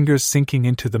 his fingers sinking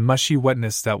into the mushy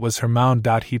wetness that was her mound.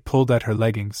 He pulled at her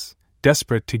leggings,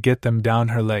 desperate to get them down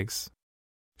her legs.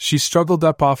 She struggled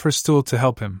up off her stool to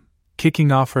help him,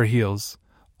 kicking off her heels,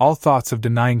 all thoughts of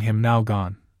denying him now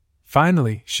gone.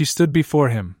 Finally, she stood before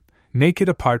him, naked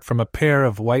apart from a pair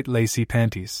of white lacy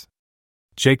panties.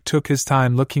 Jake took his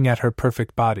time looking at her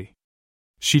perfect body.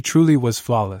 She truly was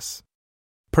flawless.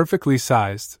 Perfectly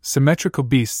sized, symmetrical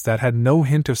beasts that had no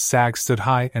hint of sag stood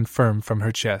high and firm from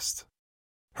her chest.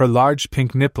 Her large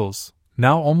pink nipples,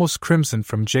 now almost crimson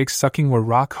from Jake's sucking, were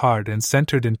rock-hard and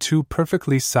centered in two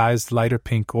perfectly sized lighter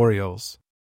pink aureoles.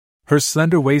 Her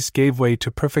slender waist gave way to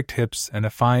perfect hips and a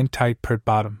fine, tight, pert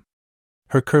bottom.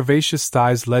 Her curvaceous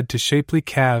thighs led to shapely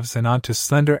calves and onto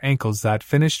slender ankles that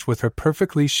finished with her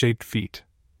perfectly shaped feet.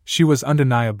 She was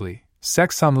undeniably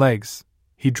sex on legs.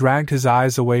 He dragged his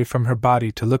eyes away from her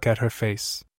body to look at her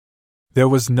face. There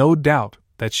was no doubt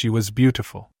that she was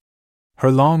beautiful.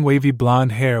 Her long wavy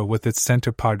blonde hair with its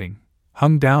center parting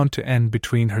hung down to end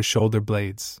between her shoulder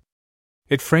blades.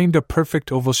 It framed a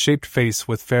perfect oval-shaped face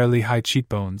with fairly high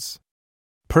cheekbones.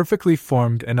 Perfectly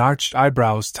formed and arched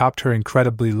eyebrows topped her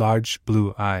incredibly large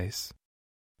blue eyes.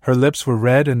 Her lips were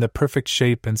red and the perfect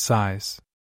shape and size.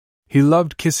 He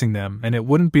loved kissing them, and it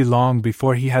wouldn't be long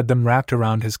before he had them wrapped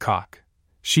around his cock.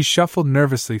 She shuffled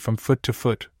nervously from foot to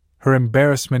foot, her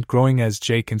embarrassment growing as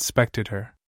Jake inspected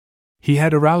her. He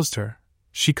had aroused her.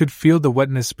 She could feel the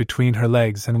wetness between her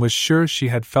legs and was sure she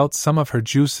had felt some of her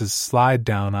juices slide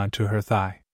down onto her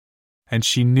thigh. And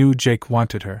she knew Jake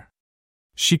wanted her.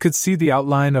 She could see the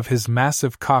outline of his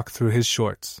massive cock through his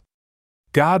shorts.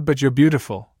 "God, but you're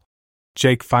beautiful,"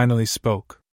 Jake finally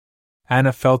spoke.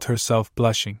 Anna felt herself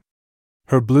blushing.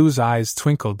 Her blue eyes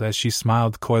twinkled as she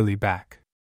smiled coyly back.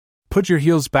 "Put your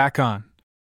heels back on,"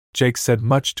 Jake said,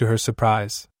 much to her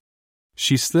surprise.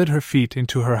 She slid her feet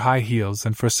into her high heels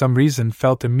and for some reason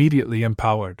felt immediately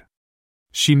empowered.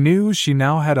 She knew she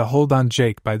now had a hold on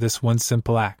Jake by this one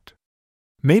simple act.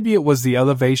 Maybe it was the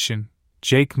elevation.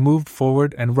 Jake moved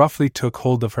forward and roughly took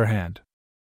hold of her hand.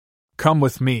 "Come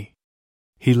with me."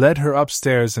 He led her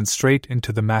upstairs and straight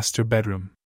into the master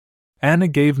bedroom. Anna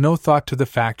gave no thought to the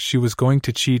fact she was going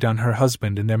to cheat on her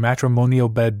husband in their matrimonial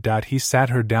bed. He sat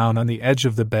her down on the edge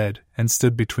of the bed and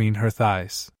stood between her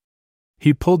thighs.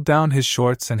 He pulled down his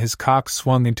shorts and his cock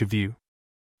swung into view.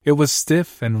 It was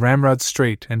stiff and ramrod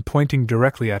straight and pointing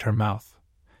directly at her mouth.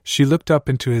 She looked up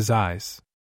into his eyes.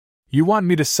 "You want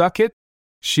me to suck it?"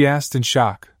 she asked in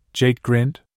shock. Jake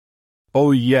grinned. "Oh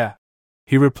yeah."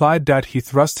 he replied. He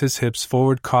thrust his hips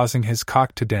forward, causing his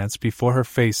cock to dance before her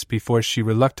face before she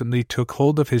reluctantly took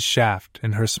hold of his shaft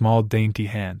in her small dainty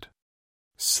hand.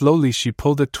 Slowly she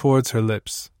pulled it towards her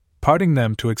lips, parting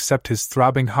them to accept his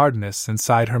throbbing hardness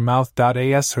inside her mouth.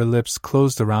 As her lips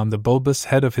closed around the bulbous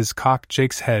head of his cock,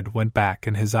 Jake's head went back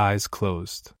and his eyes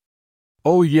closed.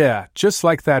 "Oh yeah, just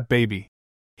like that, baby,"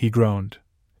 he groaned.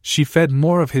 She fed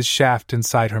more of his shaft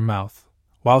inside her mouth,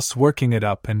 whilst working it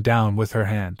up and down with her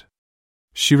hand.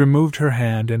 She removed her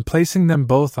hand and placing them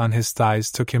both on his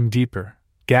thighs took him deeper,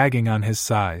 gagging on his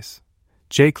sighs.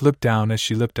 Jake looked down as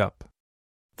she looked up.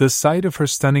 The sight of her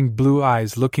stunning blue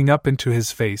eyes looking up into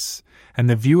his face, and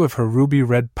the view of her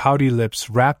ruby-red pouty lips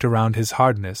wrapped around his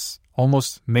hardness,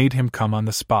 almost made him come on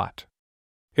the spot.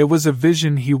 It was a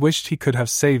vision he wished he could have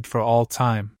saved for all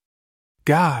time.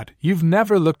 "God, you've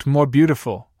never looked more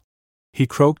beautiful," he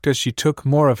croaked as she took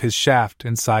more of his shaft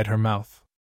inside her mouth.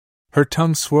 Her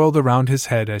tongue swirled around his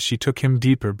head as she took him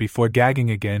deeper before gagging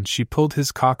again. She pulled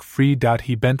his cock free.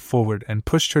 He bent forward and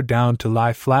pushed her down to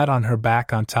lie flat on her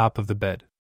back on top of the bed.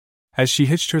 As she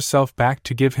hitched herself back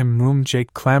to give him room,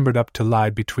 Jake clambered up to lie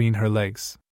between her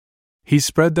legs. He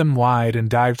spread them wide and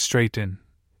dived straight in,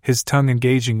 his tongue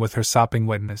engaging with her sopping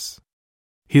wetness.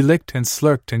 He licked and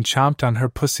slurped and chomped on her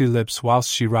pussy lips whilst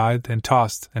she writhed and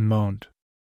tossed and moaned.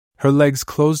 Her legs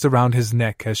closed around his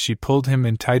neck as she pulled him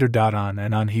in tighter. On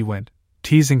and on he went,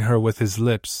 teasing her with his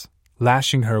lips,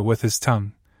 lashing her with his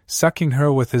tongue, sucking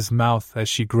her with his mouth as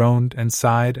she groaned and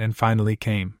sighed and finally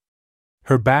came.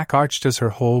 Her back arched as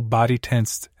her whole body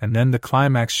tensed, and then the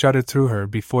climax shuddered through her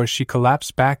before she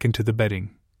collapsed back into the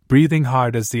bedding, breathing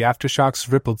hard as the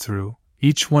aftershocks rippled through,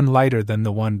 each one lighter than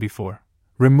the one before.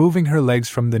 Removing her legs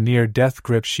from the near-death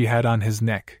grip she had on his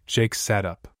neck, Jake sat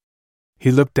up. He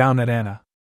looked down at Anna.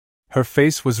 Her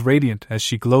face was radiant as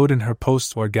she glowed in her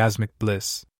post-orgasmic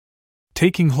bliss.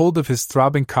 Taking hold of his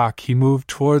throbbing cock, he moved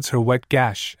towards her wet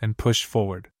gash and pushed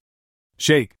forward.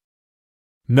 "Jake!"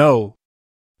 "No!"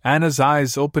 Anna's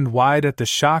eyes opened wide at the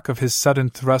shock of his sudden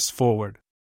thrust forward.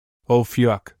 "Oh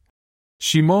fuck!"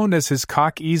 she moaned as his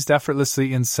cock eased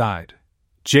effortlessly inside.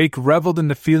 Jake reveled in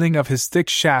the feeling of his thick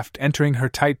shaft entering her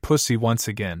tight pussy once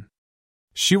again.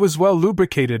 She was well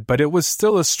lubricated, but it was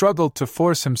still a struggle to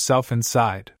force himself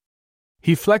inside.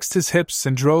 He flexed his hips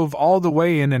and drove all the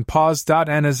way in and paused.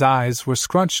 Anna's eyes were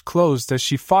scrunched closed as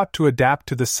she fought to adapt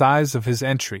to the size of his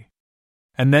entry.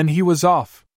 And then he was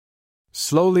off.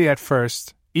 Slowly at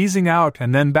first, easing out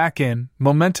and then back in,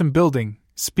 momentum building,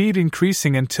 speed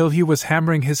increasing until he was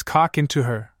hammering his cock into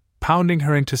her, pounding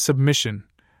her into submission,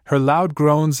 her loud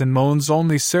groans and moans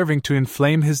only serving to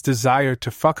inflame his desire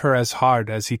to fuck her as hard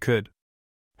as he could.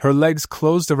 Her legs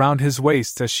closed around his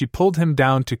waist as she pulled him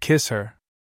down to kiss her.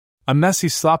 A messy,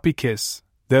 sloppy kiss,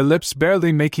 their lips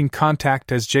barely making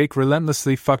contact as Jake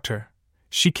relentlessly fucked her.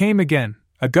 She came again,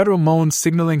 a guttural moan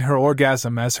signaling her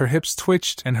orgasm as her hips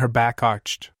twitched and her back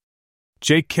arched.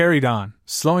 Jake carried on,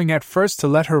 slowing at first to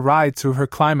let her ride through her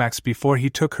climax before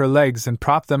he took her legs and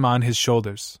propped them on his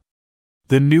shoulders.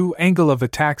 The new angle of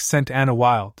attack sent Anna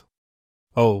wild.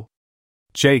 "Oh."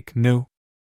 Jake knew.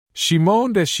 She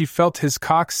moaned as she felt his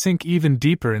cock sink even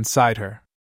deeper inside her.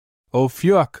 "Oh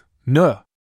fuck, no."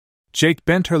 Jake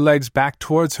bent her legs back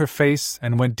towards her face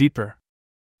and went deeper.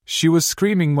 She was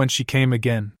screaming when she came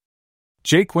again.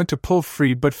 Jake went to pull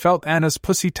free but felt Anna's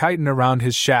pussy tighten around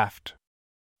his shaft.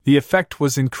 The effect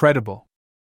was incredible.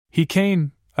 He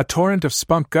came, a torrent of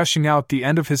spunk gushing out the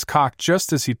end of his cock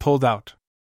just as he pulled out.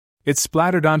 It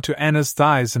splattered onto Anna's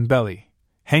thighs and belly,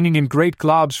 hanging in great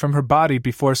globs from her body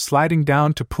before sliding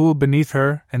down to pool beneath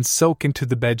her and soak into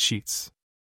the bed sheets.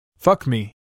 "Fuck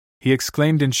me," he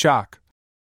exclaimed in shock.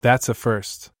 "That's a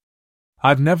first.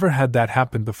 I've never had that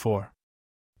happen before."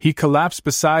 He collapsed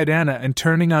beside Anna and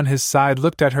turning on his side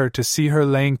looked at her to see her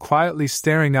laying quietly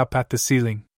staring up at the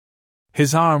ceiling.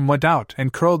 His arm went out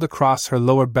and curled across her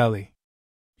lower belly.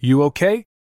 "You okay?"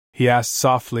 he asked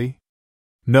softly.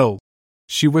 "No,"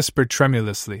 she whispered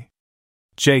tremulously.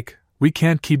 "Jake, we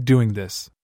can't keep doing this.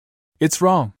 It's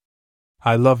wrong.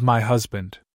 I love my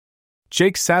husband."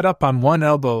 Jake sat up on one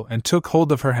elbow and took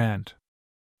hold of her hand.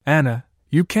 "Anna,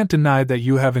 you can't deny that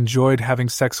you have enjoyed having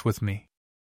sex with me.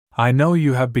 I know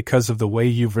you have because of the way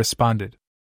you've responded.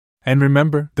 And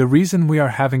remember, the reason we are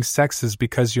having sex is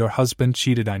because your husband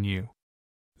cheated on you.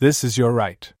 This is your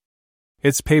right.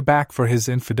 It's payback for his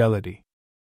infidelity."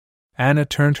 Anna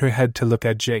turned her head to look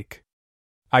at Jake.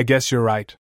 "I guess you're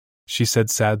right," she said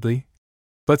sadly.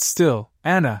 "But still,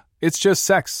 Anna, it's just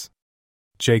sex,"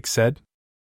 Jake said.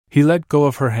 He let go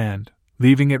of her hand,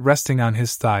 leaving it resting on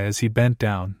his thigh as he bent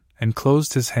down and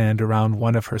closed his hand around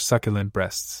one of her succulent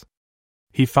breasts.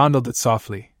 He fondled it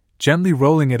softly, gently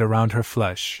rolling it around her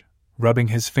flesh, rubbing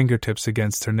his fingertips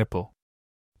against her nipple.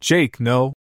 "Jake,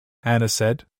 no," Anna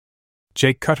said.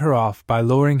 Jake cut her off by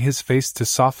lowering his face to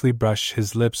softly brush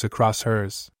his lips across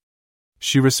hers.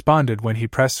 She responded when he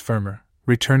pressed firmer,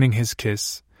 returning his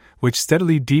kiss, which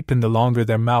steadily deepened the longer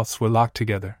their mouths were locked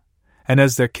together, and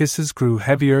as their kisses grew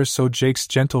heavier so Jake's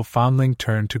gentle fondling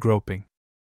turned to groping.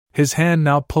 His hand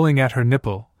now pulling at her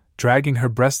nipple, dragging her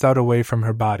breast out away from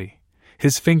her body,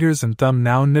 his fingers and thumb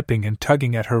now nipping and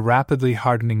tugging at her rapidly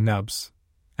hardening nubs.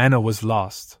 Anna was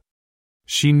lost.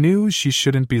 She knew she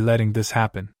shouldn't be letting this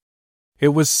happen. It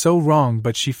was so wrong,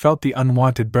 but she felt the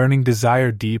unwanted burning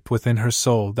desire deep within her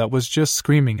soul that was just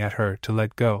screaming at her to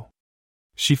let go.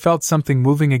 She felt something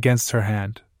moving against her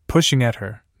hand, pushing at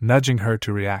her, nudging her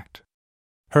to react.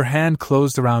 Her hand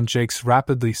closed around Jake's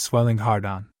rapidly swelling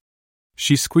hard-on.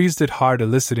 She squeezed it hard,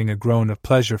 eliciting a groan of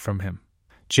pleasure from him.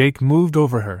 Jake moved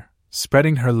over her,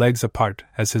 spreading her legs apart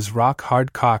as his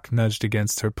rock-hard cock nudged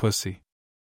against her pussy.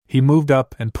 He moved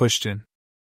up and pushed in.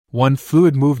 One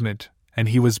fluid movement, and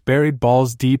he was buried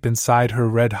balls deep inside her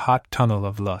red-hot tunnel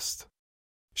of lust.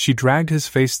 She dragged his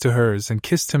face to hers and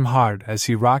kissed him hard as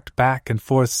he rocked back and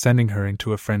forth, sending her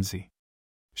into a frenzy.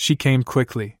 She came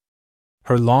quickly.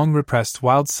 Her long-repressed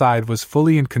wild side was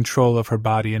fully in control of her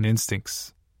body and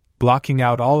instincts, blocking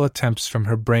out all attempts from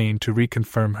her brain to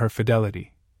reconfirm her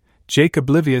fidelity. Jake,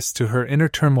 oblivious to her inner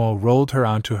turmoil, rolled her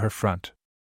onto her front.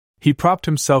 He propped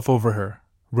himself over her,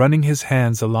 running his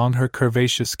hands along her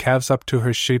curvaceous calves up to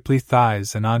her shapely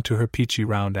thighs and onto her peachy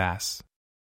round ass.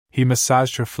 He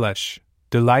massaged her flesh,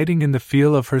 delighting in the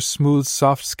feel of her smooth,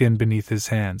 soft skin beneath his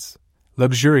hands,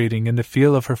 luxuriating in the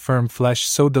feel of her firm flesh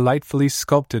so delightfully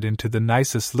sculpted into the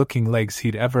nicest-looking legs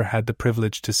he'd ever had the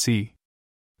privilege to see.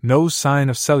 No sign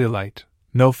of cellulite,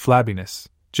 no flabbiness,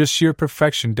 just sheer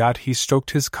perfection. He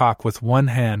stroked his cock with one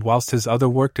hand whilst his other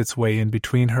worked its way in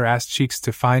between her ass cheeks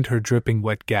to find her dripping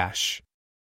wet gash.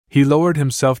 He lowered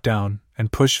himself down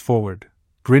and pushed forward,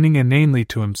 grinning inanely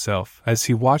to himself as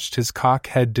he watched his cock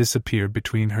head disappear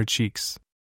between her cheeks.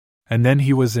 And then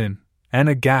he was in.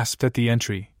 Anna gasped at the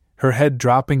entry, her head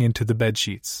dropping into the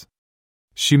bedsheets.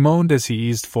 She moaned as he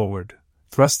eased forward,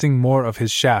 thrusting more of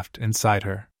his shaft inside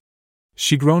her.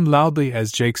 She groaned loudly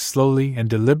as Jake slowly and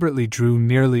deliberately drew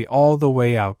nearly all the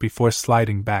way out before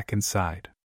sliding back inside.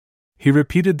 He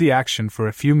repeated the action for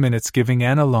a few minutes, giving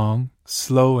Anna long,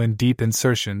 slow and deep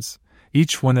insertions,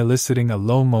 each one eliciting a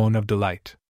low moan of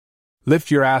delight.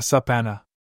 "Lift your ass up, Anna."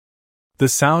 The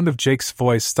sound of Jake's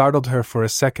voice startled her for a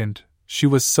second. She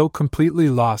was so completely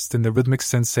lost in the rhythmic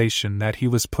sensation that he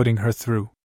was putting her through.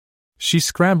 She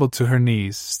scrambled to her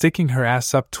knees, sticking her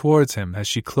ass up towards him as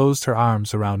she closed her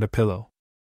arms around a pillow.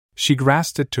 She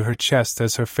grasped it to her chest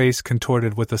as her face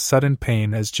contorted with a sudden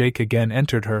pain as Jake again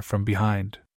entered her from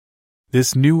behind.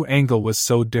 This new angle was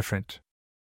so different.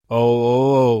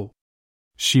 Oh,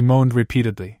 she moaned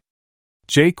repeatedly.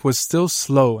 Jake was still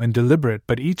slow and deliberate,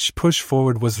 but each push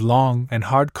forward was long and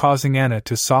hard, causing Anna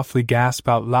to softly gasp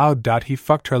out loud. He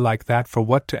fucked her like that for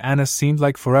what to Anna seemed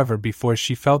like forever before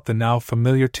she felt the now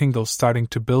familiar tingle starting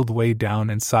to build way down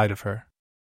inside of her.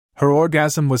 Her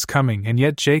orgasm was coming, and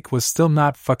yet Jake was still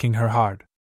not fucking her hard.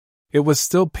 It was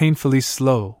still painfully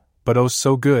slow, but oh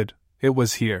so good, it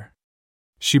was here.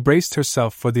 She braced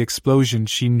herself for the explosion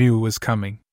she knew was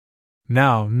coming.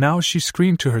 Now she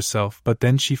screamed to herself, but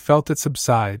then she felt it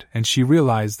subside and she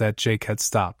realized that Jake had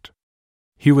stopped.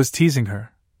 He was teasing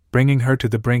her, bringing her to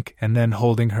the brink and then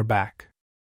holding her back.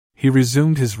 He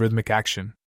resumed his rhythmic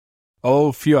action.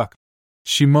 "Oh, fuck,"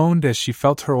 she moaned as she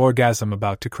felt her orgasm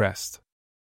about to crest.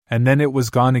 And then it was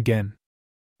gone again.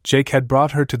 Jake had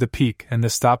brought her to the peak and the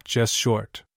stopped just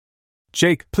short.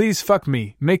 "Jake, please fuck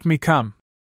me, make me come,"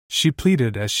 she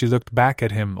pleaded as she looked back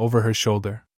at him over her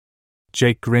shoulder.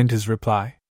 Jake grinned his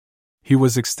reply. He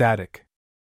was ecstatic.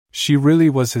 She really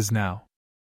was his now.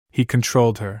 He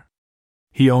controlled her.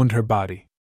 He owned her body.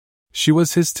 She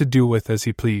was his to do with as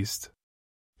he pleased.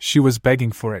 She was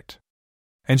begging for it.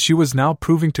 And she was now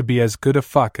proving to be as good a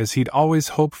fuck as he'd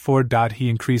always hoped for. He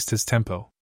increased his tempo.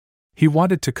 He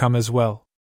wanted to come as well.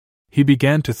 He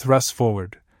began to thrust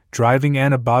forward, driving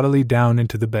Anna bodily down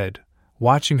into the bed,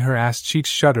 watching her ass cheeks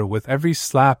shudder with every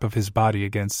slap of his body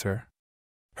against her.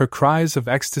 Her cries of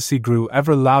ecstasy grew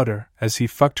ever louder as he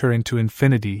fucked her into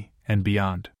infinity and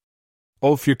beyond.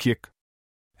 "Oh, fuck!"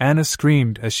 Anna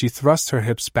screamed as she thrust her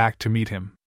hips back to meet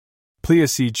him.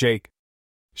 "Please see Jake,"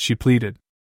 she pleaded.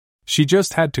 She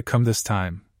just had to come this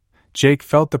time. Jake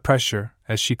felt the pressure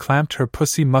as she clamped her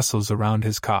pussy muscles around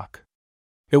his cock.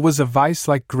 It was a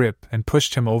vice-like grip and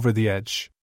pushed him over the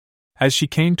edge. As she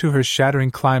came to her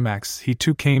shattering climax, he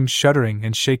too came shuddering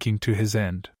and shaking to his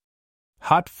end.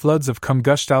 Hot floods of cum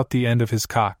gushed out the end of his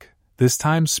cock, this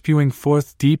time spewing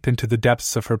forth deep into the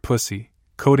depths of her pussy,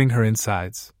 coating her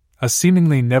insides, a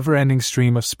seemingly never-ending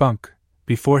stream of spunk,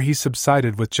 before he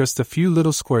subsided with just a few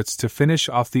little squirts to finish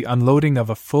off the unloading of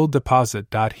a full deposit.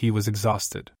 He was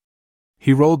exhausted.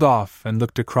 He rolled off and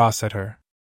looked across at her.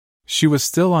 She was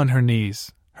still on her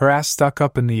knees, her ass stuck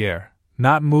up in the air,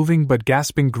 not moving but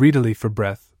gasping greedily for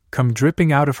breath, cum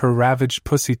dripping out of her ravaged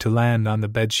pussy to land on the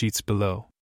bedsheets below.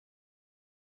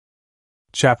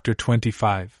 Chapter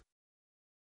 25.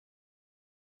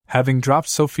 Having dropped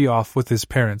Sophie off with his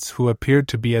parents, who appeared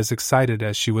to be as excited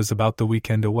as she was about the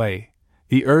weekend away,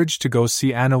 the urge to go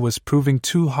see Anna was proving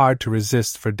too hard to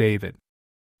resist for David.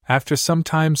 After some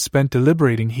time spent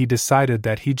deliberating, he decided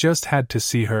that he just had to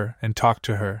see her and talk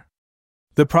to her.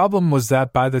 The problem was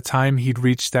that by the time he'd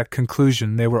reached that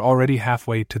conclusion, they were already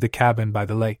halfway to the cabin by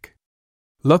the lake.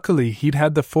 Luckily, he'd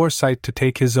had the foresight to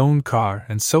take his own car,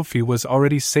 and Sophie was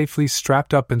already safely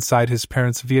strapped up inside his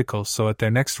parents' vehicle, so at their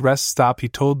next rest stop he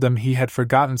told them he had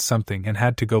forgotten something and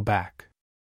had to go back.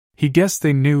 He guessed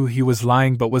they knew he was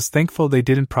lying but was thankful they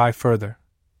didn't pry further.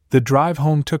 The drive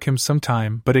home took him some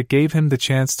time, but it gave him the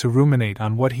chance to ruminate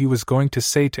on what he was going to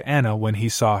say to Anna when he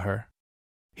saw her.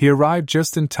 He arrived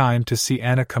just in time to see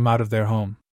Anna come out of their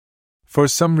home. For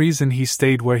some reason he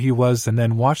stayed where he was and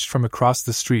then watched from across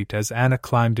the street as Anna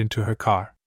climbed into her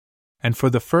car. And for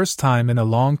the first time in a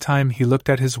long time he looked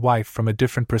at his wife from a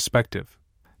different perspective.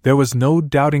 There was no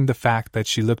doubting the fact that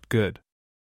she looked good.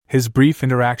 His brief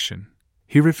interaction,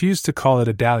 he refused to call it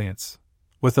a dalliance,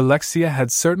 with Alexia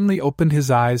had certainly opened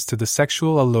his eyes to the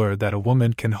sexual allure that a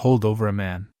woman can hold over a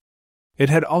man. It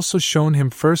had also shown him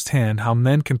firsthand how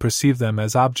men can perceive them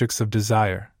as objects of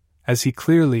desire, as he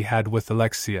clearly had with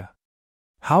Alexia.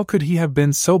 How could he have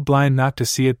been so blind not to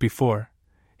see it before?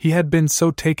 He had been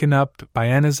so taken up by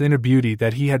Anna's inner beauty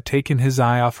that he had taken his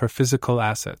eye off her physical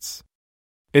assets.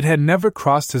 It had never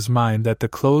crossed his mind that the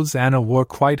clothes Anna wore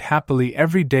quite happily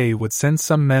every day would send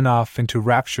some men off into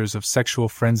raptures of sexual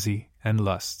frenzy and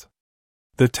lust.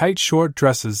 The tight short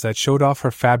dresses that showed off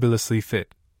her fabulously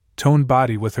fit, toned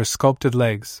body with her sculpted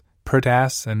legs, pert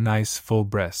ass and nice full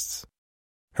breasts.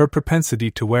 Her propensity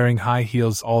to wearing high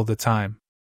heels all the time.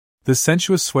 The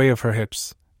sensuous sway of her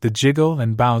hips, the jiggle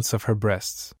and bounce of her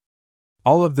breasts.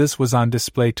 All of this was on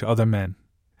display to other men,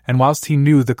 and whilst he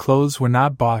knew the clothes were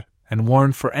not bought and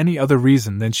worn for any other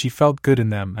reason than she felt good in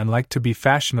them and liked to be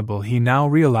fashionable, he now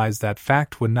realized that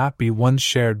fact would not be one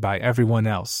shared by everyone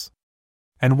else.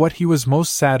 And what he was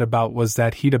most sad about was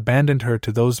that he'd abandoned her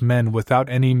to those men without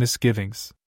any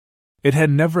misgivings. It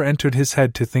had never entered his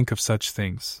head to think of such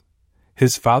things.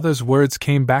 His father's words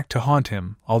came back to haunt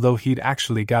him, although he'd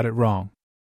actually got it wrong.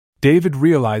 David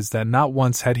realized that not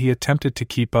once had he attempted to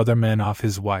keep other men off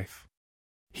his wife.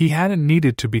 He hadn't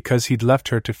needed to, because he'd left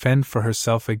her to fend for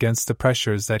herself against the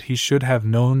pressures that he should have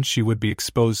known she would be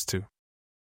exposed to.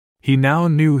 He now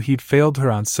knew he'd failed her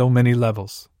on so many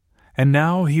levels, and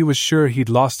now he was sure he'd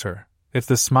lost her, if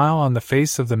the smile on the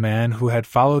face of the man who had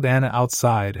followed Anna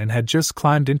outside and had just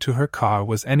climbed into her car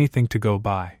was anything to go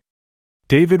by.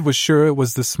 David was sure it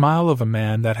was the smile of a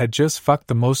man that had just fucked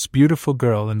the most beautiful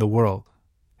girl in the world.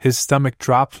 His stomach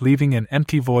dropped, leaving an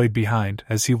empty void behind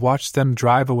as he watched them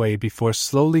drive away before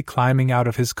slowly climbing out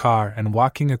of his car and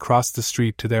walking across the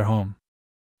street to their home.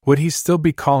 Would he still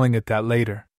be calling it that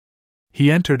later? He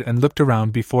entered and looked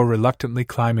around before reluctantly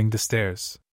climbing the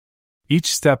stairs.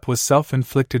 Each step was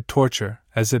self-inflicted torture,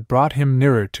 as it brought him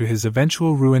nearer to his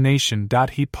eventual ruination.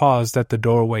 He paused at the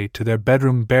doorway to their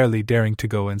bedroom, barely daring to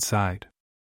go inside.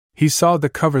 He saw the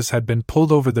covers had been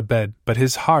pulled over the bed, but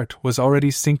his heart was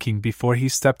already sinking before he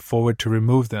stepped forward to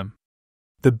remove them.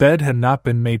 The bed had not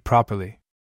been made properly.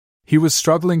 He was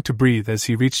struggling to breathe as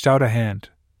he reached out a hand,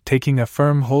 taking a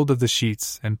firm hold of the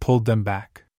sheets, and pulled them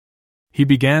back. He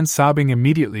began sobbing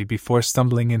immediately before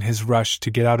stumbling in his rush to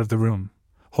get out of the room,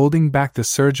 holding back the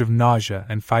surge of nausea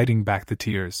and fighting back the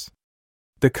tears.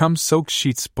 The cum-soaked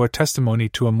sheets bore testimony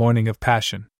to a morning of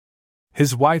passion.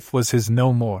 His wife was his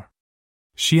no more.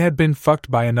 She had been fucked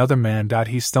by another man.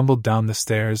 He stumbled down the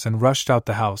stairs and rushed out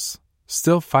the house,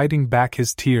 still fighting back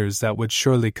his tears that would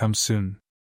surely come soon.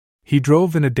 He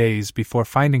drove in a daze before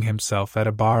finding himself at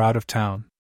a bar out of town.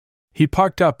 He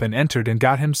parked up and entered and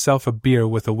got himself a beer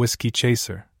with a whiskey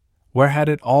chaser. Where had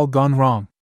it all gone wrong?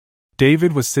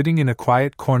 David was sitting in a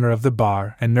quiet corner of the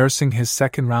bar and nursing his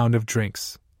second round of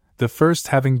drinks, the first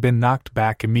having been knocked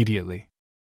back immediately.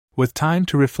 With time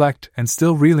to reflect and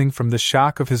still reeling from the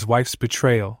shock of his wife's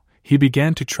betrayal, he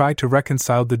began to try to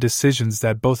reconcile the decisions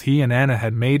that both he and Anna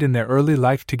had made in their early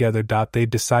life together. They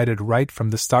decided right from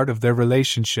the start of their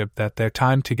relationship that their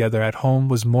time together at home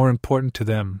was more important to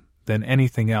them than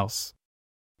anything else.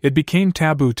 It became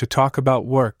taboo to talk about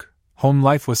work, home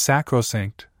life was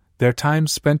sacrosanct, their time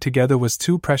spent together was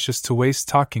too precious to waste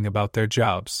talking about their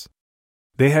jobs.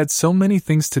 They had so many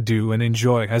things to do and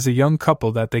enjoy as a young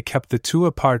couple that they kept the two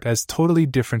apart as totally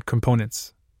different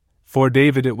components. For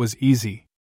David it was easy.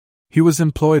 He was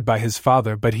employed by his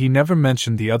father, but he never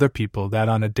mentioned the other people that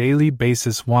on a daily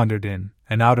basis wandered in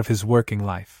and out of his working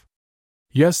life.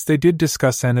 Yes, they did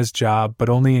discuss Anna's job, but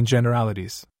only in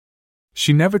generalities.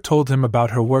 She never told him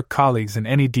about her work colleagues in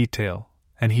any detail,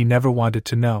 and he never wanted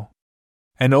to know.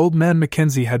 And old man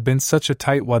Mackenzie had been such a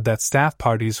tightwad that staff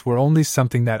parties were only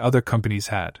something that other companies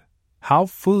had. How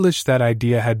foolish that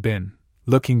idea had been,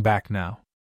 looking back now.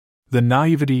 The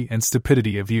naivety and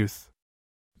stupidity of youth.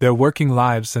 Their working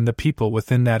lives and the people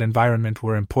within that environment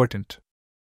were important.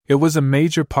 It was a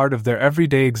major part of their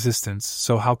everyday existence,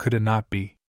 so how could it not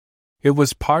be? It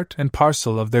was part and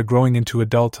parcel of their growing into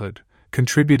adulthood,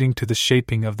 contributing to the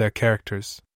shaping of their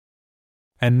characters.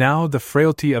 And now the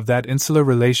frailty of that insular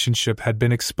relationship had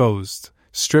been exposed,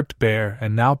 stripped bare,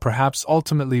 and now perhaps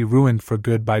ultimately ruined for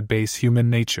good by base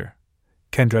human nature.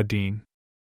 Kendra Dean.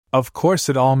 Of course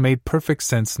it all made perfect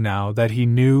sense now that he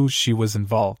knew she was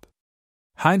involved.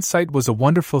 Hindsight was a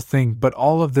wonderful thing, but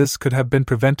all of this could have been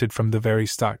prevented from the very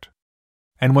start.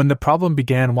 And when the problem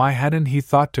began, why hadn't he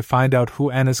thought to find out who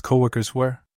Anna's coworkers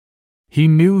were? He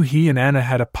knew he and Anna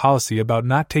had a policy about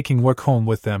not taking work home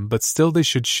with them, but still they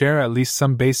should share at least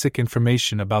some basic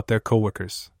information about their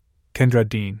coworkers. Kendra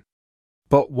Dean.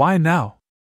 But why now?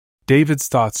 David's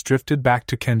thoughts drifted back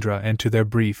to Kendra and to their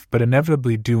brief but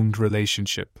inevitably doomed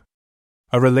relationship.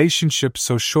 A relationship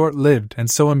so short-lived and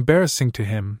so embarrassing to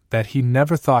him that he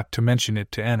never thought to mention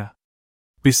it to Anna.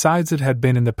 Besides, it had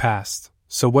been in the past,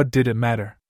 so what did it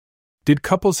matter? Did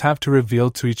couples have to reveal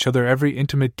to each other every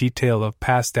intimate detail of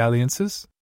past dalliances?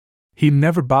 He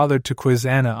never bothered to quiz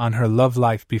Anna on her love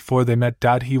life before they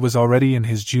met. He was already in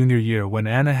his junior year when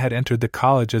Anna had entered the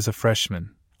college as a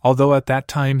freshman, although at that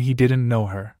time he didn't know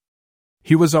her.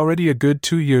 He was already a good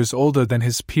 2 years older than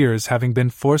his peers, having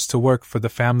been forced to work for the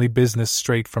family business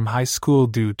straight from high school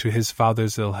due to his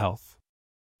father's ill health.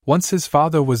 Once his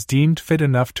father was deemed fit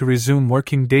enough to resume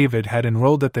working, David had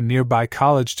enrolled at the nearby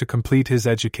college to complete his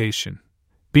education.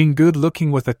 Being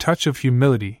good-looking with a touch of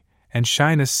humility and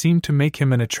shyness seemed to make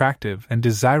him an attractive and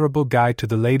desirable guy to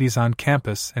the ladies on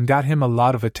campus and got him a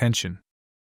lot of attention.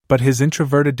 But his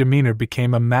introverted demeanor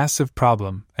became a massive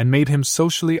problem and made him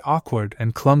socially awkward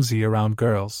and clumsy around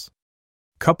girls.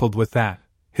 Coupled with that,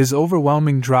 his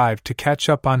overwhelming drive to catch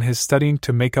up on his studying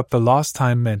to make up the lost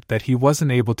time meant that he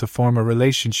wasn't able to form a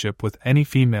relationship with any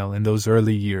female in those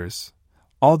early years.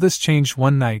 All this changed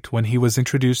one night when he was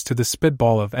introduced to the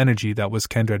spitball of energy that was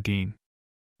Kendra Dean.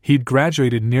 He'd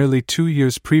graduated nearly 2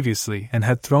 years previously and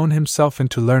had thrown himself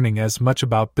into learning as much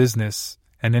about business,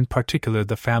 and in particular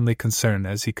the family concern,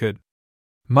 as he could.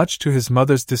 Much to his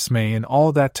mother's dismay, in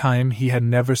all that time he had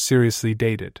never seriously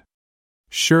dated.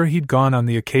 Sure, he'd gone on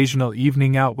the occasional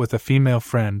evening out with a female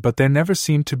friend, but there never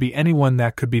seemed to be anyone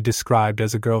that could be described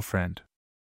as a girlfriend.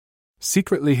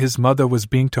 Secretly, his mother was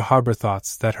beginning to harbor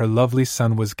thoughts that her lovely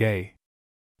son was gay.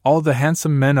 All the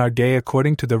handsome men are gay,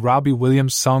 according to the Robbie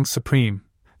Williams song Supreme.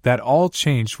 That all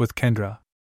changed with Kendra.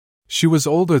 She was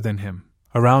older than him,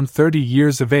 around 30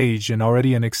 years of age, and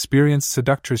already an experienced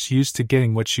seductress used to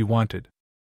getting what she wanted.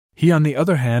 He, on the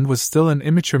other hand, was still an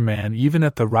immature man even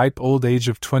at the ripe old age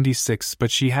of 26, but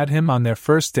she had him on their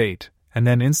first date, and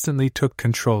then instantly took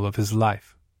control of his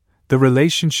life. The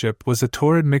relationship was a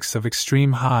torrid mix of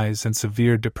extreme highs and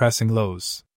severe depressing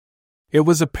lows. It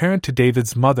was apparent to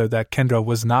David's mother that Kendra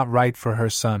was not right for her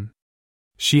son.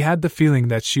 She had the feeling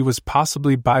that she was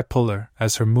possibly bipolar,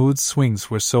 as her mood swings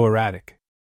were so erratic.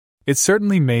 It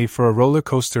certainly made for a roller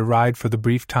coaster ride for the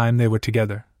brief time they were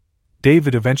together.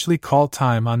 David eventually called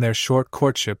time on their short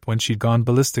courtship when she'd gone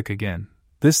ballistic again,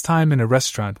 this time in a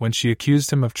restaurant when she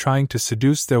accused him of trying to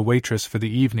seduce their waitress for the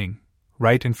evening,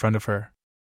 right in front of her.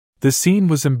 The scene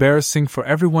was embarrassing for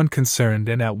everyone concerned,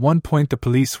 and at one point the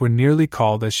police were nearly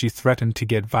called as she threatened to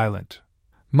get violent.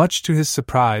 Much to his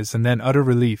surprise and then utter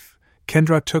relief,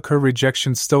 Kendra took her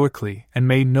rejection stoically and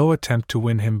made no attempt to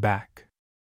win him back.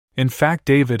 In fact,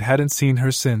 David hadn't seen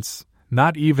her since,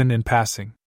 not even in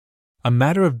passing. A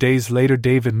matter of days later,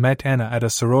 David met Anna at a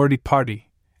sorority party,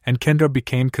 and Kendra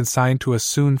became consigned to a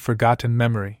soon-forgotten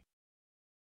memory.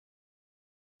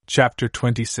 Chapter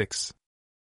 26.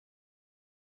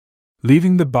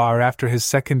 Leaving the bar after his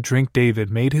second drink,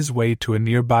 David made his way to a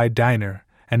nearby diner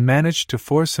and managed to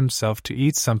force himself to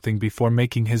eat something before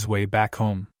making his way back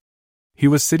home. He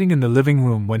was sitting in the living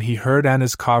room when he heard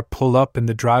Anna's car pull up in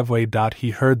the driveway. He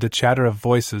heard the chatter of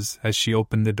voices as she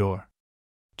opened the door.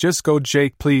 "Just go,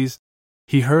 Jake, please,"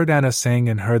 He heard Anna saying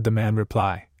and heard the man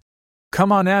reply.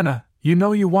 Come on, Anna, you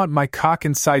know you want my cock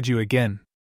inside you again.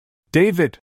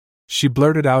 David! She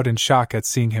blurted out in shock at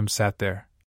seeing him sat there.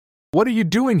 What are you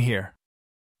doing here?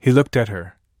 He looked at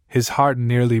her, his heart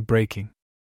nearly breaking.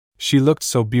 She looked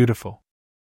so beautiful.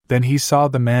 Then he saw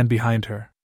the man behind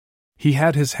her. He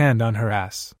had his hand on her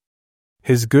ass.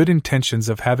 His good intentions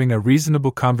of having a reasonable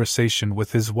conversation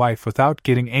with his wife without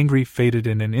getting angry faded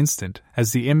in an instant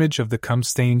as the image of the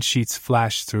cum-stained sheets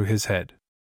flashed through his head.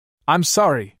 I'm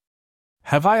sorry.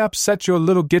 Have I upset your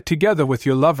little get-together with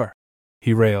your lover?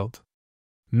 He railed.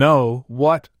 No,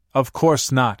 what? Of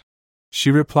course not, she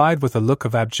replied with a look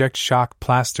of abject shock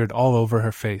plastered all over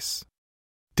her face.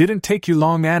 Didn't take you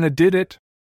long, Anna, did it?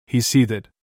 He seethed.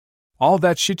 All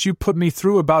that shit you put me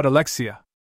through about Alexia.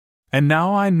 And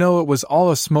now I know it was all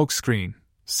a smokescreen,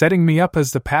 setting me up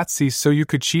as the patsy so you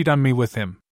could cheat on me with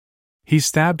him. He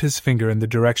stabbed his finger in the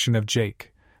direction of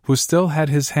Jake, who still had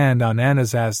his hand on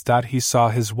Anna's ass. He saw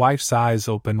his wife's eyes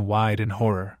open wide in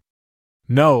horror.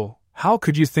 No, how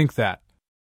could you think that?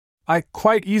 I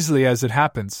quite easily, as it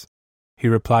happens, he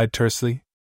replied tersely.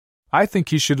 I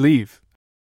think you should leave,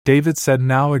 David said,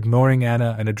 now ignoring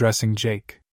Anna and addressing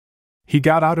Jake. He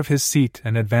got out of his seat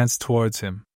and advanced towards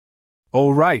him. Oh,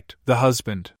 right, the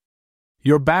husband.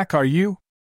 You're back, are you?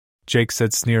 Jake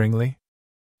said sneeringly.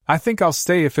 I think I'll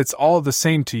stay if it's all the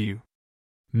same to you.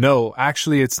 No,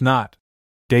 actually it's not,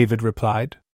 David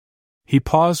replied. He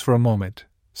paused for a moment,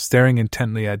 staring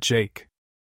intently at Jake.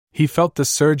 He felt the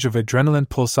surge of adrenaline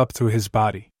pulse up through his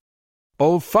body.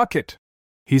 Oh, fuck it,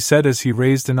 he said as he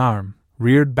raised an arm,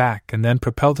 reared back, and then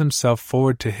propelled himself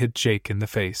forward to hit Jake in the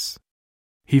face.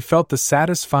 He felt the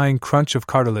satisfying crunch of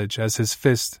cartilage as his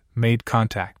fist made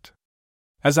contact.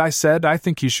 As I said, I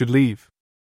think you should leave.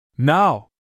 Now!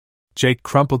 Jake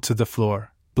crumpled to the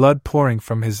floor, blood pouring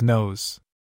from his nose.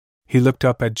 He looked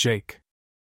up at Jake.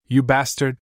 You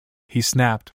bastard! He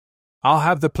snapped. I'll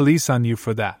have the police on you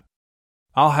for that.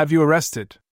 I'll have you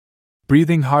arrested.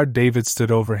 Breathing hard, David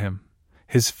stood over him,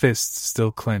 his fists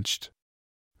still clenched.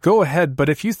 Go ahead, but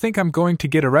if you think I'm going to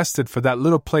get arrested for that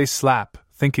little play slap,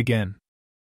 think again.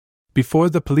 Before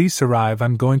the police arrive,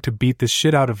 I'm going to beat the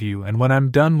shit out of you, and when I'm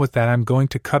done with that, I'm going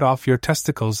to cut off your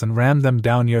testicles and ram them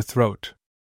down your throat.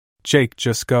 Jake,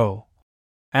 just go,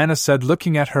 Anna said,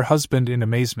 looking at her husband in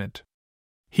amazement.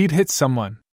 He'd hit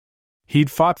someone.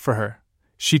 He'd fought for her.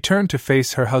 She turned to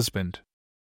face her husband.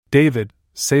 David,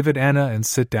 save it, Anna, and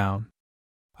sit down.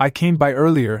 I came by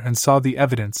earlier and saw the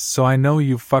evidence, so I know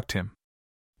you've fucked him.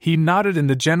 He nodded in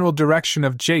the general direction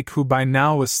of Jake, who by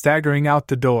now was staggering out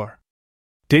the door.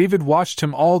 David watched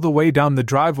him all the way down the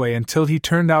driveway until he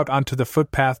turned out onto the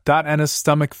footpath. Anna's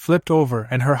stomach flipped over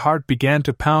and her heart began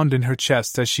to pound in her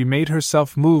chest as she made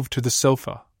herself move to the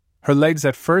sofa, her legs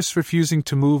at first refusing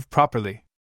to move properly.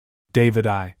 David,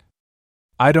 I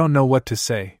don't know what to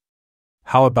say.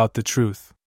 How about the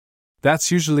truth?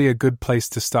 That's usually a good place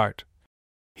to start,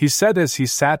 he said as he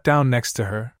sat down next to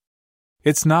her.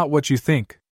 It's not what you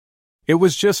think. It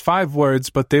was just 5 words,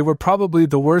 but they were probably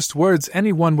the worst words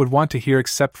anyone would want to hear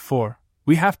except for,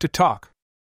 we have to talk.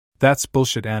 That's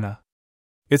bullshit, Anna.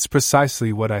 It's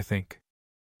precisely what I think.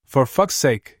 For fuck's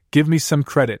sake, give me some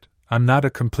credit, I'm not a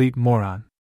complete moron.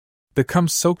 The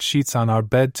cum-soaked sheets on our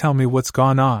bed tell me what's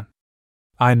gone on.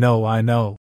 I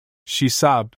know, she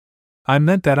sobbed. I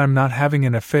meant that I'm not having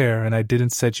an affair and I didn't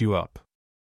set you up.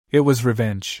 It was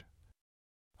revenge.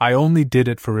 I only did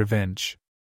it for revenge.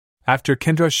 After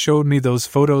Kendra showed me those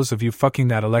photos of you fucking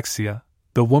that Alexia,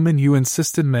 the woman you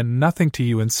insisted meant nothing to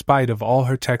you in spite of all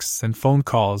her texts and phone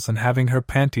calls and having her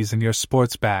panties in your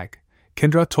sports bag,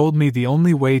 Kendra told me the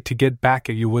only way to get back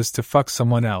at you was to fuck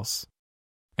someone else.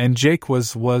 And Jake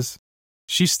was.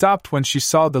 She stopped when she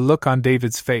saw the look on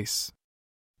David's face.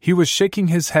 He was shaking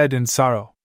his head in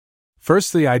sorrow.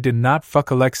 Firstly, I did not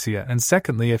fuck Alexia, and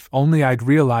secondly, if only I'd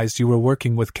realized you were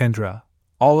working with Kendra,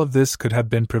 all of this could have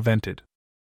been prevented.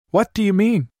 What do you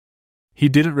mean? He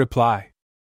didn't reply.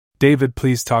 David,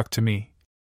 please talk to me,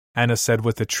 Anna said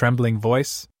with a trembling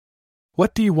voice.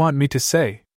 What do you want me to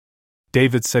say?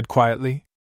 David said quietly.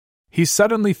 He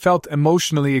suddenly felt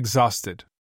emotionally exhausted.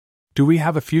 Do we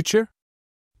have a future?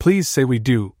 Please say we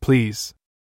do, please.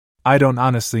 I don't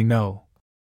honestly know,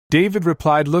 David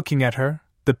replied, looking at her,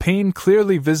 the pain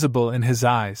clearly visible in his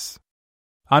eyes.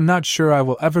 I'm not sure I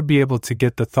will ever be able to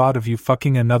get the thought of you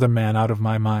fucking another man out of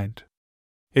my mind.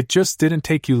 It just didn't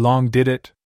take you long, did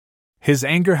it? His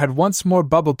anger had once more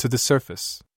bubbled to the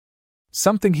surface.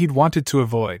 Something he'd wanted to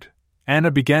avoid.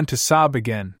 Anna began to sob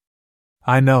again.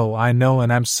 I know,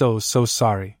 and I'm so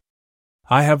sorry.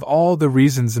 I have all the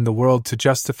reasons in the world to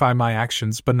justify my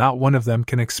actions, but not one of them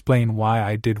can explain why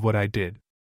I did what I did.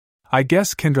 I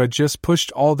guess Kendra just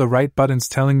pushed all the right buttons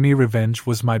telling me revenge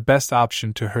was my best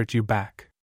option to hurt you back.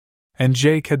 And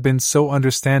Jake had been so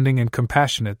understanding and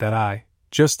compassionate that I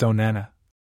just don't, Anna.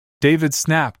 David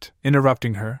snapped,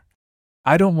 interrupting her.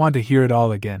 I don't want to hear it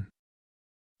all again.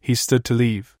 He stood to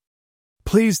leave.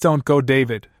 Please don't go,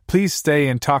 David. Please stay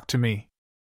and talk to me.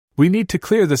 We need to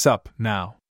clear this up,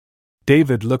 now.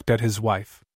 David looked at his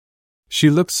wife. She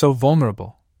looked so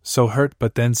vulnerable, so hurt,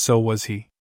 but then so was he.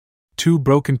 Two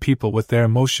broken people with their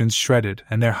emotions shredded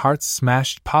and their hearts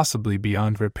smashed possibly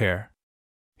beyond repair.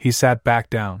 He sat back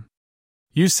down.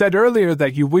 You said earlier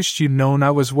that you wished you'd known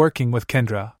I was working with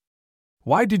Kendra.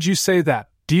 Why did you say that?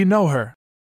 Do you know her?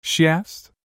 She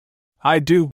asked. I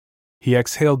do. He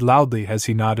exhaled loudly as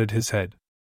he nodded his head.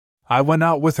 I went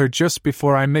out with her just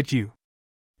before I met you.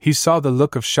 He saw the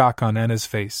look of shock on Anna's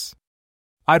face.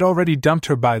 I'd already dumped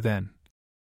her by then.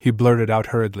 He blurted out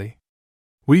hurriedly.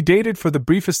 We dated for the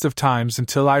briefest of times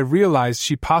until I realized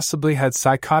she possibly had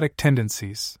psychotic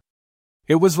tendencies.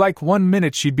 It was like 1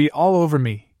 minute she'd be all over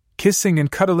me, kissing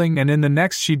and cuddling, and in the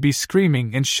next she'd be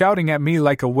screaming and shouting at me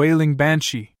like a wailing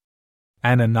banshee.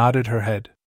 Anna nodded her head.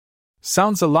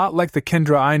 Sounds a lot like the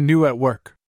Kendra I knew at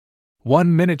work.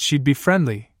 1 minute she'd be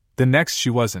friendly, the next she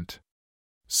wasn't.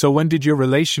 So when did your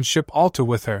relationship alter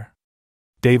with her?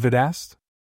 David asked.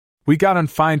 We got on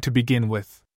fine to begin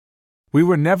with. We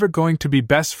were never going to be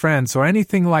best friends or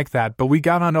anything like that, but we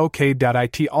got on okay.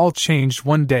 It all changed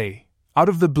one day, out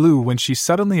of the blue, when she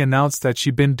suddenly announced that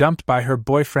she'd been dumped by her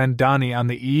boyfriend Donnie on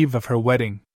the eve of her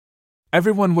wedding.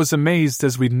 Everyone was amazed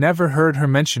as we'd never heard her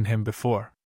mention him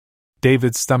before.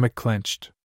 David's stomach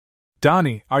clenched.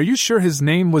 Donnie, are you sure his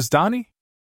name was Donnie?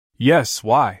 Yes,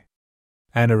 why?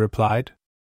 Anna replied.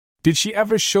 Did she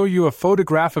ever show you a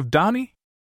photograph of Donnie?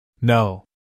 No.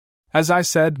 As I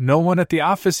said, no one at the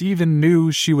office even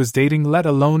knew she was dating, let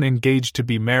alone engaged to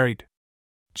be married.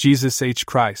 Jesus H.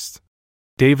 Christ.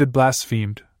 David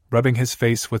blasphemed, rubbing his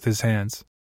face with his hands.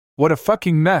 What a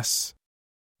fucking mess.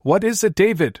 What is it,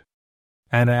 David?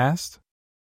 Anna asked.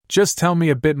 Just tell me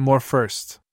a bit more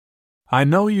first. I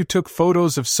know you took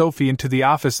photos of Sophie into the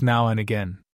office now and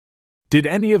again. Did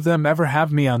any of them ever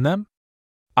have me on them?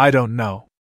 I don't know.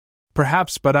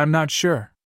 Perhaps, but I'm not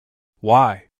sure.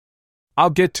 Why? I'll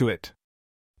get to it.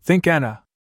 Think, Anna.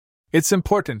 It's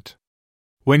important.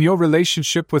 When your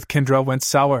relationship with Kendra went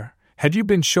sour, had you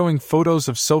been showing photos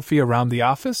of Sophie around the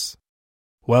office?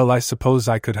 Well, I suppose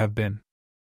I could have been.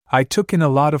 I took in a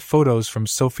lot of photos from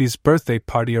Sophie's birthday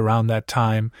party around that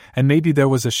time, and maybe there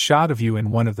was a shot of you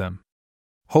in one of them.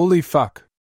 Holy fuck.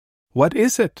 What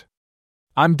is it?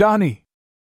 I'm Donnie.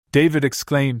 David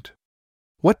exclaimed.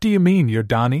 What do you mean you're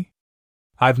Donnie?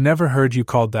 I've never heard you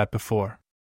called that before.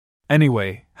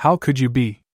 Anyway, how could you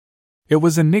be? It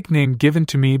was a nickname given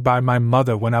to me by my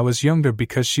mother when I was younger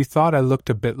because she thought I looked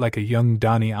a bit like a young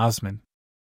Donnie Osmond.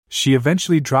 She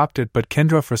eventually dropped it, but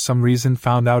Kendra for some reason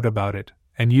found out about it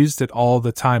and used it all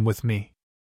the time with me.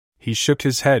 He shook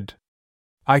his head.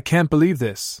 I can't believe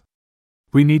this.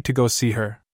 We need to go see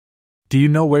her. Do you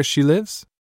know where she lives?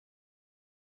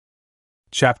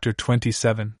 Chapter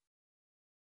 27.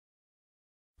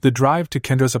 The drive to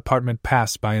Kendra's apartment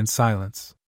passed by in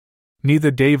silence.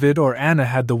 Neither David or Anna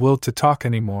had the will to talk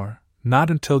anymore, not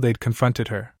until they'd confronted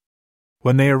her.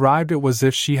 When they arrived, it was as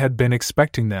if she had been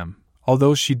expecting them,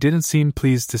 although she didn't seem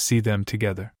pleased to see them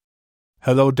together.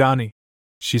 Hello, Donnie,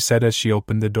 she said as she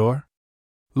opened the door.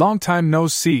 Long time no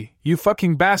see, you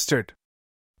fucking bastard!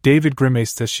 David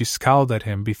grimaced as she scowled at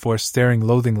him before staring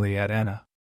loathingly at Anna.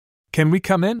 Can we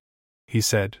come in? He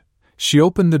said. She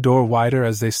opened the door wider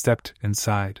as they stepped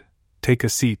inside. Take a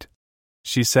seat,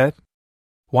 she said.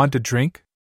 Want a drink?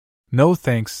 No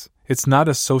thanks, it's not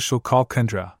a social call,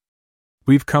 Kendra.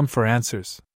 We've come for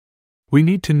answers. We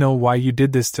need to know why you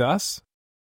did this to us.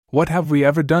 What have we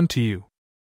ever done to you?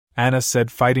 Anna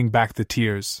said, fighting back the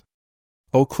tears.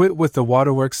 Oh, quit with the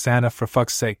waterworks, Anna, for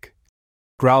fuck's sake,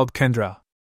 growled Kendra.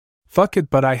 Fuck it,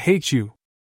 but I hate you.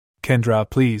 Kendra,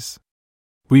 please.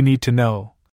 We need to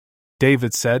know,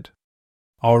 David said.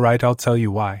 All right, I'll tell you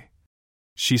why.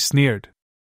 She sneered.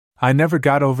 I never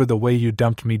got over the way you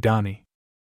dumped me, Donnie.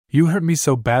 You hurt me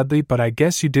so badly, but I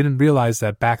guess you didn't realize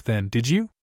that back then, did you?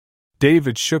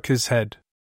 David shook his head.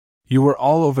 You were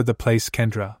all over the place,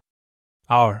 Kendra.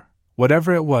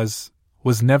 Whatever it was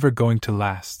never going to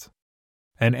last.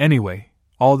 And anyway,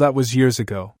 all that was years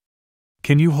ago.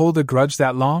 Can you hold a grudge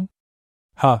that long?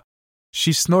 Huh.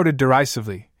 She snorted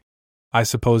derisively. I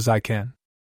suppose I can.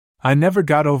 I never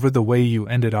got over the way you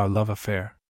ended our love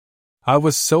affair. I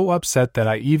was so upset that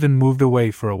I even moved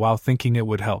away for a while thinking it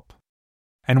would help.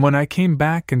 And when I came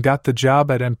back and got the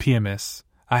job at MPMS,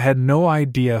 I had no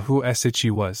idea who SHE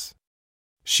was.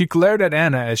 She glared at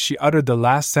Anna as she uttered the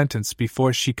last sentence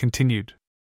before she continued.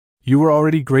 You were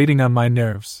already grating on my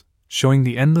nerves, showing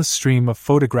the endless stream of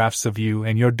photographs of you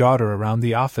and your daughter around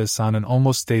the office on an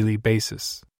almost daily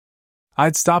basis.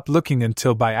 I'd stopped looking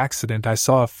until by accident I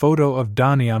saw a photo of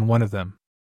Donnie on one of them.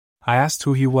 I asked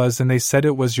who he was and they said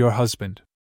it was your husband.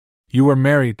 You were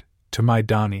married to my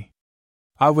Donnie.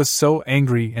 I was so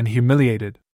angry and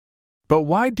humiliated. But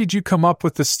why did you come up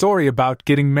with the story about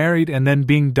getting married and then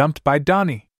being dumped by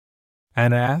Donnie?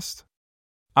 Anna asked.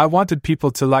 I wanted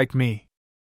people to like me.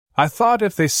 I thought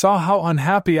if they saw how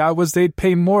unhappy I was they'd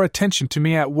pay more attention to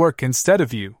me at work instead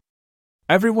of you.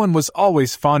 Everyone was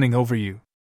always fawning over you.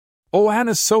 Oh,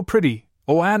 Anna's so pretty.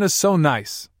 Oh, Anna's so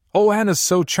nice. Oh, Anna's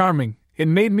so charming. It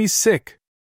made me sick,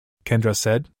 Kendra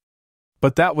said.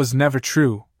 But that was never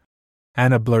true,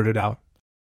 Anna blurted out.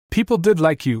 People did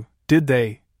like you, did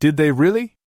they? Did they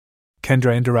really?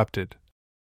 Kendra interrupted.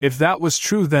 If that was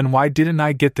true, then why didn't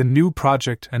I get the new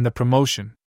project and the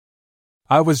promotion?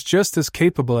 I was just as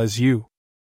capable as you.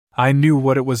 I knew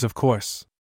what it was, of course.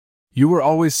 You were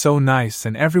always so nice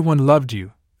and everyone loved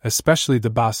you, especially the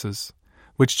bosses,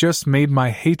 which just made my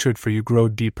hatred for you grow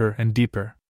deeper and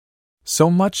deeper. So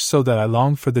much so that I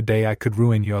longed for the day I could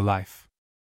ruin your life.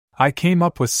 I came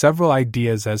up with several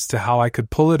ideas as to how I could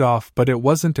pull it off, but it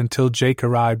wasn't until Jake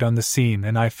arrived on the scene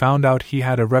and I found out he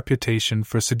had a reputation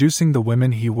for seducing the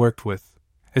women he worked with,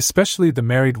 especially the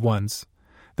married ones,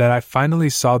 that I finally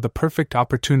saw the perfect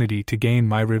opportunity to gain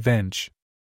my revenge.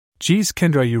 Geez,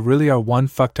 Kendra, you really are one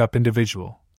fucked up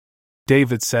individual,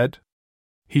 David said.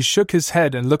 He shook his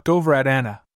head and looked over at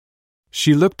Anna.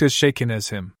 She looked as shaken as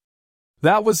him.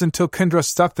 That was until Kendra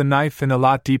stuck the knife in a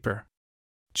lot deeper.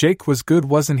 Jake was good,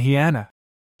 wasn't he, Anna?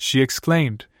 She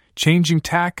exclaimed, changing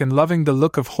tack and loving the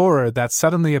look of horror that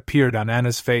suddenly appeared on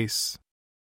Anna's face.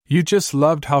 You just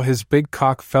loved how his big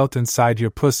cock felt inside your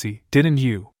pussy, didn't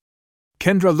you?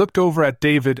 Kendra looked over at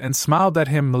David and smiled at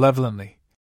him malevolently.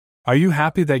 Are you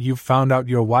happy that you've found out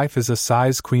your wife is a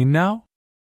size queen now?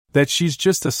 That she's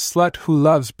just a slut who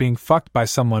loves being fucked by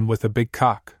someone with a big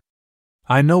cock?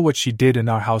 I know what she did in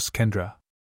our house, Kendra.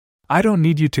 I don't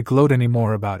need you to gloat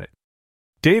anymore about it.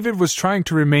 David was trying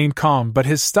to remain calm, but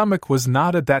his stomach was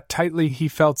knotted that tightly he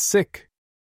felt sick.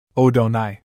 Oh, don't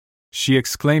I? She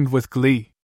exclaimed with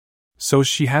glee. So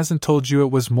she hasn't told you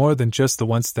it was more than just the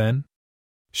once then?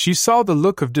 She saw the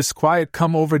look of disquiet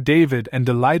come over David and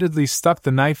delightedly stuck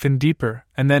the knife in deeper,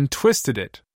 and then twisted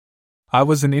it. I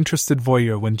was an interested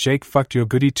voyeur when Jake fucked your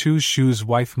goody two-shoes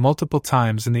wife multiple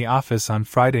times in the office on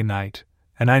Friday night,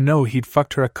 and I know he'd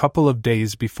fucked her a couple of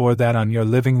days before that on your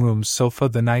living room sofa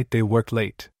the night they worked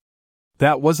late.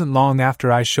 That wasn't long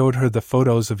after I showed her the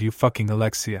photos of you fucking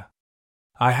Alexia.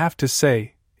 I have to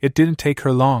say, it didn't take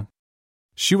her long.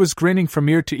 She was grinning from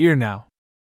ear to ear now.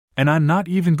 And I'm not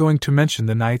even going to mention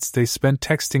the nights they spent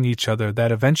texting each other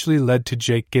that eventually led to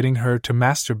Jake getting her to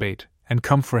masturbate and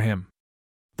come for him.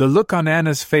 The look on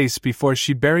Anna's face before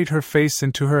she buried her face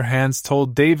into her hands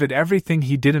told David everything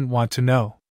he didn't want to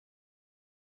know.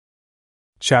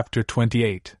 Chapter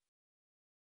 28.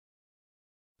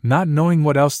 Not knowing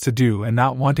what else to do and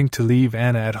not wanting to leave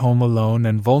Anna at home alone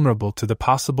and vulnerable to the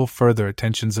possible further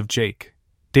attentions of Jake,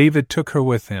 David took her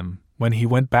with him when he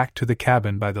went back to the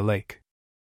cabin by the lake.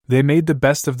 They made the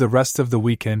best of the rest of the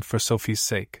weekend for Sophie's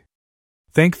sake.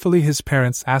 Thankfully, his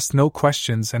parents asked no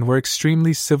questions and were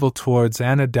extremely civil towards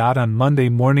Anna. On Monday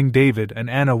morning, David and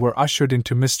Anna were ushered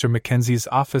into Mr. Mackenzie's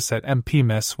office at MP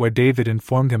Mess, where David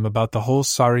informed him about the whole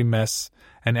sorry mess,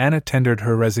 and Anna tendered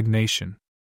her resignation.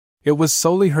 It was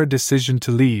solely her decision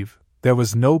to leave, there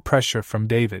was no pressure from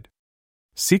David.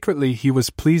 Secretly, he was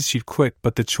pleased she'd quit,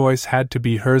 but the choice had to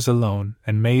be hers alone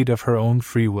and made of her own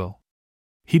free will.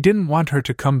 He didn't want her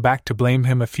to come back to blame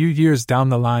him a few years down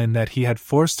the line that he had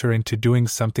forced her into doing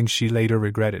something she later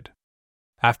regretted.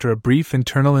 After a brief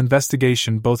internal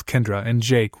investigation, both Kendra and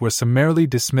Jake were summarily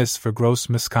dismissed for gross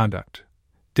misconduct.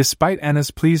 Despite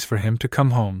Anna's pleas for him to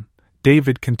come home,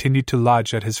 David continued to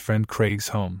lodge at his friend Craig's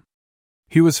home.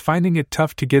 He was finding it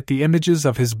tough to get the images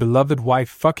of his beloved wife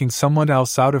fucking someone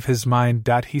else out of his mind.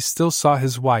 He still saw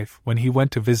his wife when he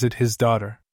went to visit his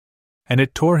daughter, and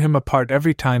it tore him apart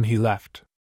every time he left.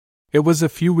 It was a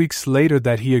few weeks later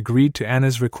that he agreed to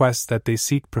Anna's request that they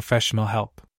seek professional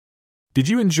help. Did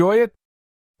you enjoy it?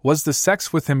 Was the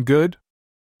sex with him good?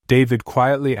 David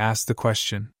quietly asked the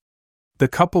question. The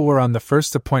couple were on the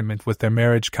first appointment with their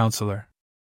marriage counselor.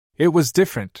 It was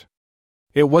different.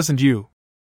 It wasn't you,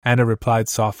 Anna replied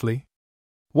softly.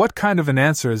 What kind of an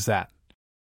answer is that?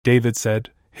 David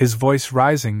said, his voice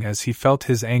rising as he felt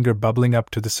his anger bubbling up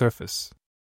to the surface.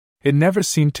 It never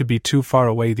seemed to be too far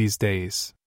away these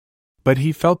days. But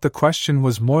he felt the question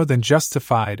was more than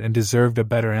justified and deserved a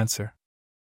better answer.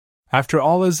 After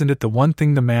all, isn't it the one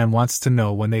thing the man wants to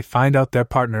know when they find out their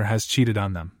partner has cheated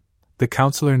on them? The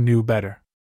counselor knew better.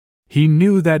 He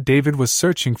knew that David was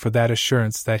searching for that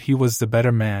assurance that he was the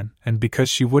better man, and because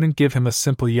she wouldn't give him a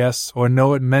simple yes or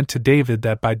no, it meant to David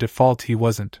that by default he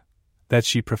wasn't, that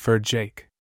she preferred Jake.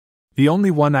 The only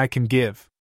one I can give.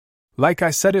 Like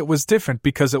I said, it was different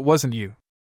because it wasn't you.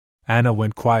 Anna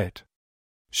went quiet.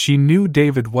 She knew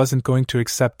David wasn't going to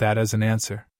accept that as an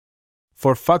answer.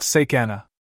 For fuck's sake, Anna.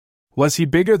 Was he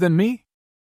bigger than me?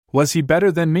 Was he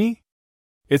better than me?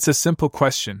 It's a simple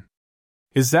question.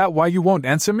 Is that why you won't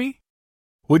answer me?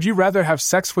 Would you rather have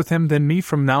sex with him than me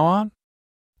from now on?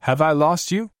 Have I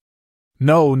lost you?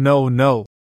 No, no, no.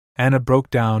 Anna broke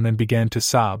down and began to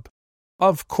sob.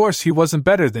 Of course he wasn't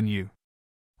better than you.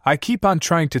 I keep on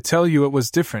trying to tell you it was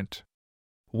different.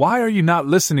 Why are you not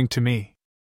listening to me?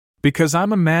 Because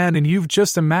I'm a man and you've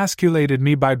just emasculated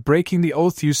me by breaking the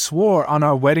oath you swore on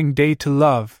our wedding day to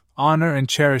love, honor and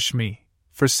cherish me,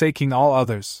 forsaking all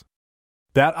others.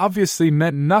 That obviously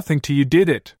meant nothing to you, did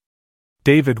it?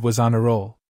 David was on a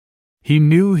roll. He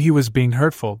knew he was being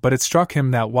hurtful, but it struck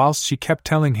him that whilst she kept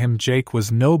telling him Jake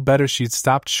was no better, she'd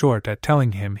stopped short at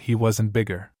telling him he wasn't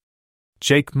bigger.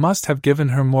 Jake must have given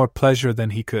her more pleasure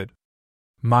than he could.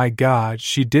 My God,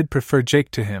 she did prefer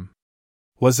Jake to him.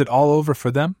 Was it all over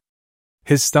for them?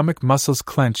 His stomach muscles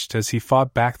clenched as he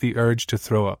fought back the urge to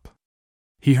throw up.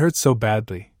 He hurt so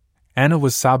badly. Anna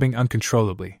was sobbing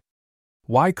uncontrollably.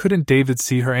 Why couldn't David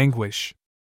see her anguish?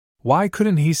 Why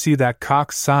couldn't he see that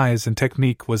Cock's size and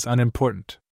technique was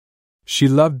unimportant? She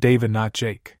loved David, not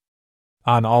Jake.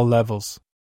 On all levels.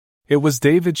 It was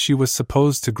David she was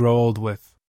supposed to grow old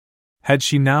with. Had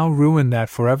she now ruined that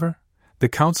forever? The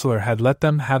counselor had let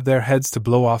them have their heads to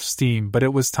blow off steam, but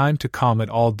it was time to calm it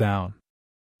all down.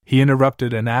 He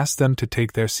interrupted and asked them to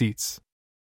take their seats.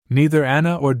 Neither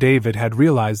Anna or David had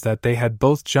realized that they had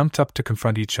both jumped up to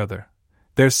confront each other.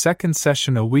 Their second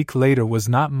session a week later was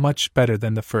not much better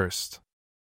than the first.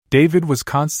 David was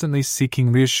constantly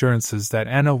seeking reassurances that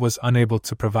Anna was unable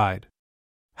to provide.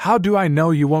 How do I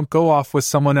know you won't go off with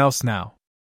someone else now?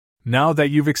 Now that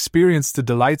you've experienced the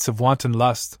delights of wanton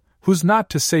lust, who's not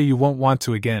to say you won't want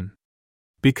to again?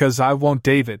 Because I won't,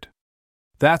 David.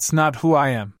 That's not who I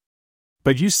am.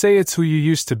 But you say it's who you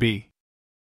used to be.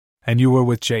 And you were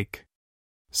with Jake.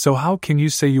 So how can you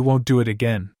say you won't do it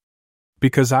again?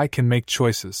 Because I can make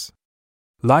choices.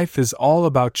 Life is all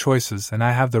about choices, and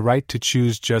I have the right to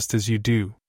choose just as you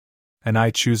do. And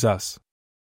I choose us.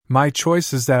 My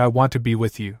choice is that I want to be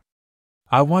with you.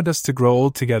 I want us to grow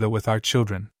old together with our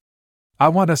children. I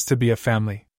want us to be a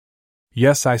family.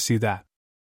 Yes, I see that.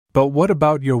 But what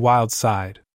about your wild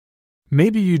side?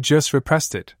 Maybe you just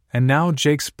repressed it, and now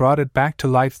Jake's brought it back to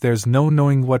life. There's no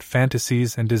knowing what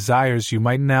fantasies and desires you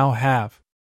might now have.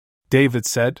 David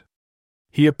said.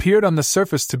 He appeared on the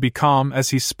surface to be calm as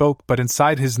he spoke, but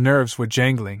inside his nerves were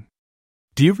jangling.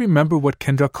 Do you remember what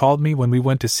Kendra called me when we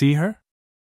went to see her?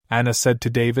 Anna said to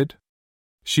David.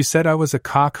 She said I was a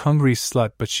cock-hungry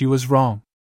slut, but she was wrong.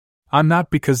 I'm not,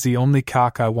 because the only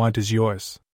cock I want is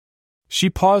yours. She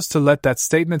paused to let that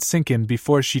statement sink in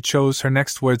before she chose her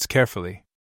next words carefully.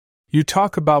 You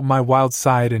talk about my wild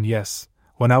side, and yes,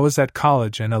 when I was at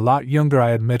college and a lot younger,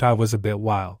 I admit I was a bit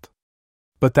wild.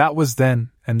 But that was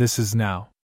then, and this is now.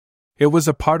 It was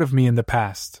a part of me in the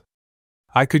past.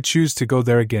 I could choose to go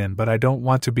there again, but I don't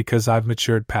want to because I've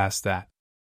matured past that.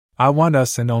 I want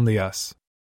us and only us.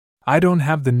 I don't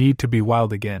have the need to be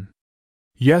wild again.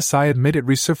 Yes, I admit it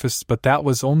resurfaced, but that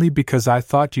was only because I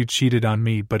thought you cheated on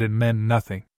me, but it meant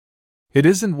nothing. It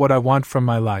isn't what I want from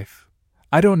my life.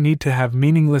 I don't need to have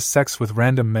meaningless sex with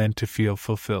random men to feel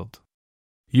fulfilled.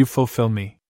 You fulfill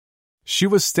me. She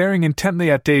was staring intently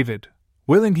at David,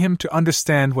 willing him to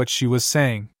understand what she was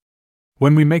saying.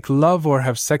 When we make love or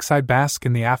have sex, I bask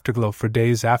in the afterglow for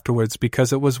days afterwards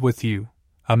because it was with you,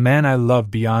 a man I love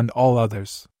beyond all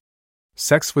others.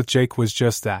 Sex with Jake was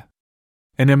just that.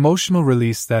 An emotional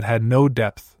release that had no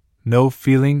depth, no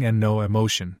feeling, and no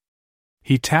emotion.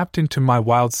 He tapped into my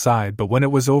wild side, but when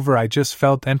it was over I just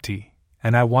felt empty,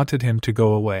 and I wanted him to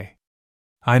go away.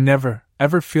 I never,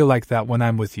 ever feel like that when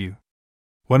I'm with you.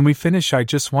 When we finish, I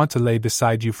just want to lay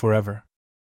beside you forever.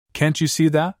 Can't you see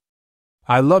that?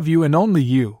 I love you and only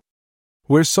you.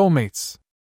 We're soulmates.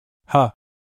 Huh,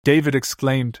 David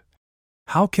exclaimed.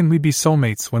 How can we be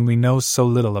soulmates when we know so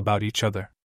little about each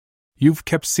other? You've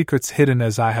kept secrets hidden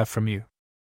as I have from you.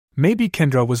 Maybe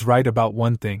Kendra was right about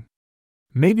one thing.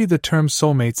 Maybe the term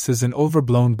soulmates is an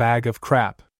overblown bag of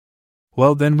crap.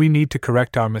 Well, then we need to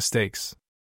correct our mistakes.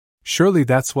 Surely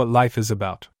that's what life is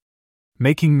about.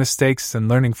 making mistakes and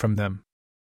learning from them.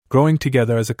 Growing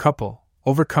together as a couple,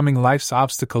 overcoming life's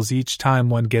obstacles each time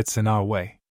one gets in our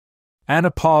way. Anna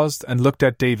paused and looked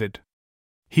at David.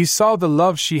 He saw the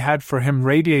love she had for him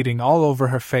radiating all over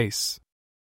her face.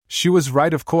 She was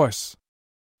right, of course.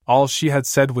 All she had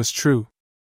said was true.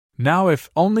 Now if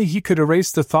only he could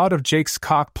erase the thought of Jake's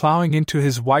cock plowing into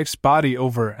his wife's body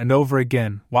over and over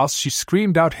again whilst she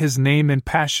screamed out his name in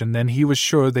passion, then he was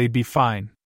sure they'd be fine.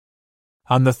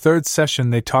 On the third session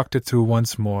they talked it through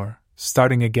once more,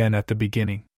 starting again at the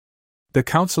beginning. The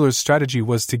counselor's strategy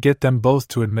was to get them both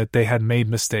to admit they had made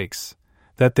mistakes,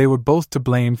 that they were both to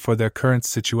blame for their current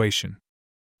situation.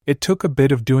 It took a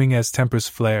bit of doing as tempers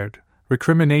flared,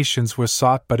 recriminations were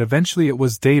sought, but eventually it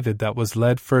was David that was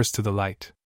led first to the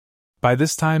light. By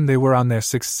this time they were on their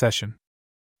sixth session.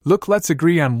 Look, let's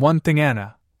agree on one thing,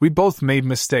 Anna. We both made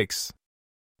mistakes.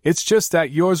 It's just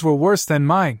that yours were worse than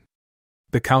mine.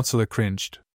 The counselor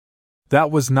cringed.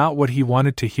 That was not what he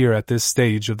wanted to hear at this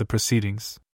stage of the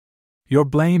proceedings. Your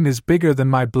blame is bigger than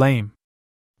my blame.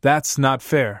 That's not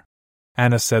fair,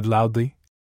 Anna said loudly.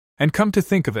 And come to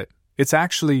think of it, it's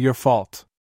actually your fault.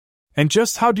 And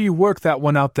just how do you work that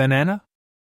one out then, Anna?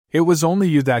 It was only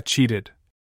you that cheated,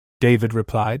 David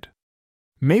replied.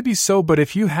 Maybe so, but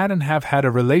if you hadn't have had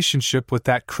a relationship with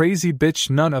that crazy bitch,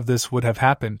 none of this would have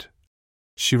happened,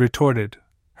 she retorted,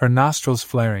 her nostrils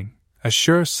flaring, a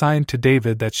sure sign to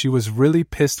David that she was really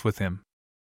pissed with him.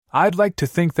 I'd like to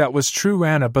think that was true,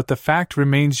 Anna, but the fact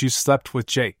remains you slept with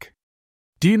Jake.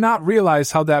 Do you not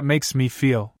realize how that makes me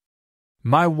feel?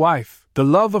 My wife, the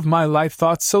love of my life,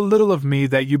 thought so little of me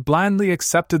that you blindly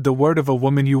accepted the word of a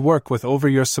woman you work with over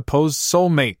your supposed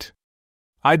soulmate.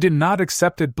 I did not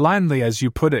accept it blindly, as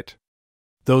you put it.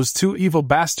 Those two evil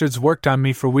bastards worked on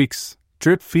me for weeks,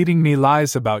 drip-feeding me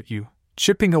lies about you,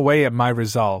 chipping away at my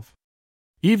resolve.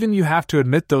 Even you have to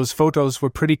admit those photos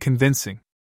were pretty convincing.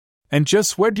 And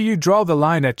just where do you draw the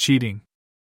line at cheating?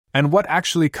 And what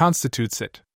actually constitutes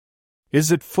it?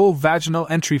 Is it full vaginal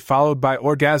entry followed by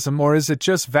orgasm, or is it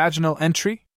just vaginal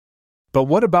entry? But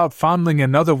what about fondling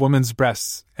another woman's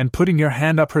breasts, and putting your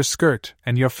hand up her skirt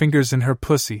and your fingers in her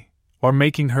pussy, or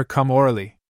making her come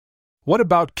orally? What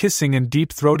about kissing and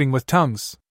deep-throating with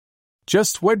tongues?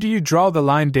 Just where do you draw the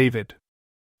line, David?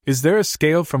 Is there a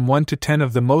scale from 1 to 10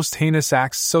 of the most heinous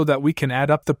acts so that we can add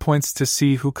up the points to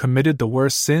see who committed the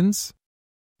worst sins?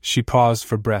 She paused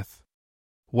for breath.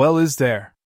 Well, is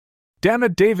there? Damn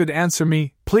it, David, answer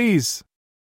me, please!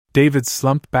 David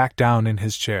slumped back down in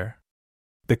his chair.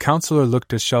 The counselor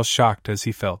looked as shell-shocked as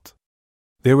he felt.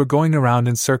 They were going around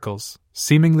in circles,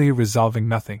 seemingly resolving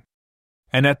nothing.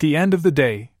 And at the end of the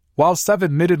day, whilst I've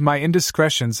admitted my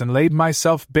indiscretions and laid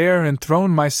myself bare and thrown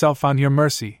myself on your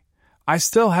mercy, I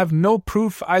still have no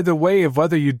proof either way of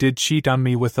whether you did cheat on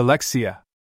me with Alexia.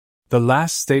 The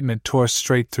last statement tore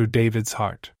straight through David's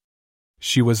heart.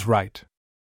 She was right.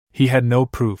 He had no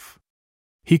proof.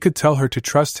 He could tell her to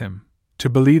trust him, to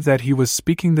believe that he was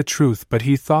speaking the truth, but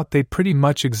he thought they'd pretty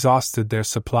much exhausted their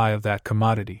supply of that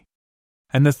commodity.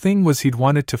 And the thing was, he'd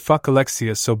wanted to fuck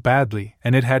Alexia so badly,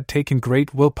 and it had taken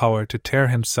great willpower to tear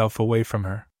himself away from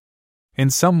her. In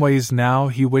some ways now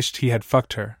he wished he had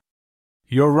fucked her.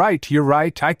 You're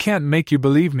right, I can't make you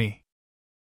believe me.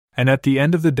 And at the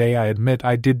end of the day I admit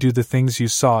I did do the things you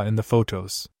saw in the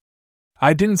photos.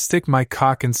 I didn't stick my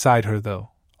cock inside her though,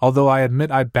 although I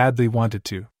admit I badly wanted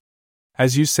to.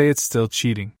 As you say, it's still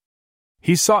cheating.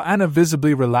 He saw Anna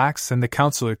visibly relax, and the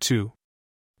counselor too.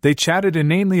 They chatted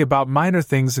inanely about minor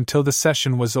things until the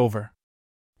session was over.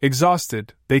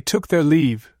 Exhausted, they took their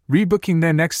leave, rebooking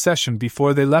their next session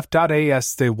before they left.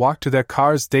 As they walked to their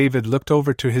cars, David looked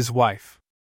over to his wife.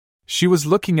 She was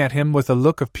looking at him with a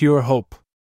look of pure hope.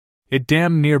 It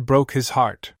damn near broke his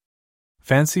heart.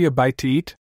 Fancy a bite to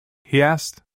eat? He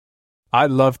asked.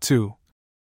 I'd love to,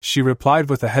 she replied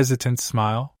with a hesitant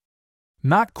smile.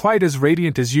 Not quite as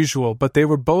radiant as usual, but they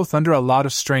were both under a lot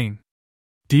of strain.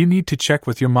 Do you need to check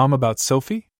with your mom about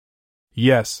Sophie?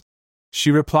 Yes,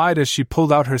 she replied as she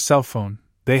pulled out her cell phone.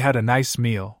 They had a nice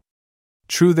meal.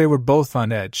 True, they were both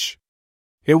on edge.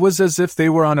 It was as if they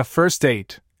were on a first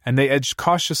date, and they edged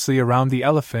cautiously around the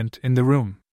elephant in the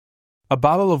room. A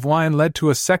bottle of wine led to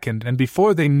a second, and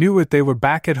before they knew it they were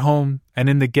back at home and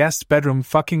in the guest bedroom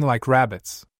fucking like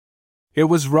rabbits. It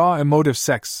was raw emotive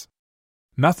sex.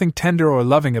 Nothing tender or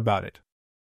loving about it.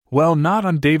 Well, not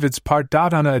on David's part.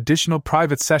 On an additional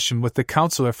private session with the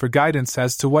counselor for guidance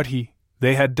as to what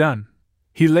they had done,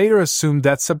 he later assumed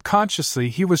that subconsciously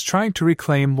he was trying to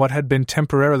reclaim what had been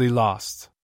temporarily lost.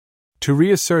 To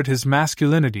reassert his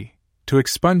masculinity, to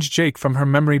expunge Jake from her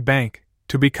memory bank,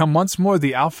 to become once more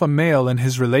the alpha male in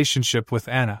his relationship with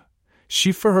Anna.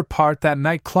 She for her part that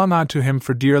night clung on to him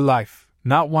for dear life,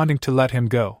 not wanting to let him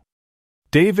go.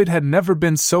 David had never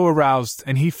been so aroused,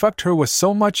 and he fucked her with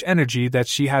so much energy that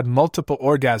she had multiple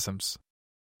orgasms.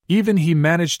 Even he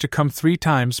managed to come 3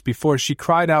 times before she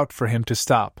cried out for him to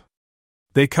stop.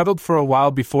 They cuddled for a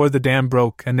while before the dam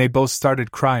broke and they both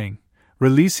started crying,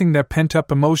 releasing their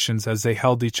pent-up emotions as they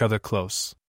held each other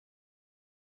close.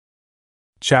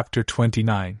 Chapter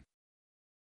 29.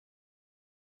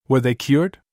 Were they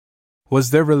cured?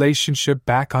 Was their relationship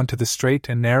back onto the straight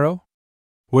and narrow?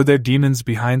 Were there demons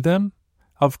behind them?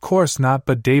 Of course not,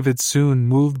 but David soon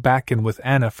moved back in with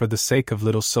Anna for the sake of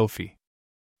little Sophie.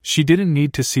 She didn't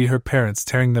need to see her parents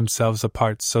tearing themselves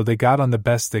apart, so they got on the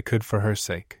best they could for her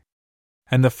sake.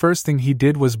 And the first thing he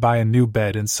did was buy a new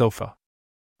bed and sofa.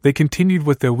 They continued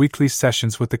with their weekly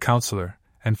sessions with the counselor,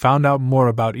 and found out more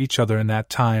about each other in that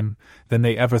time than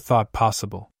they ever thought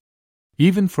possible.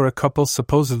 Even for a couple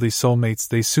supposedly soulmates,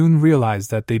 they soon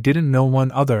realized that they didn't know one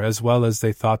another as well as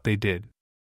they thought they did.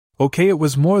 Okay, it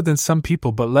was more than some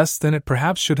people, but less than it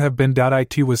perhaps should have been.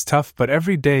 It was tough, but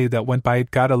every day that went by it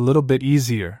got a little bit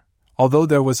easier, although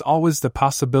there was always the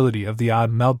possibility of the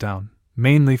odd meltdown,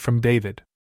 mainly from David.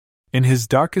 In his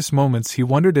darkest moments he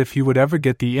wondered if he would ever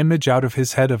get the image out of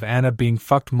his head of Anna being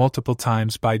fucked multiple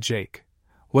times by Jake.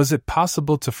 Was it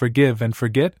possible to forgive and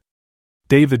forget?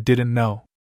 David didn't know.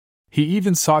 He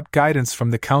even sought guidance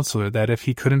from the counselor that if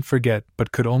he couldn't forget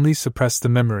but could only suppress the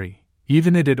memory,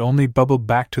 even it only bubbled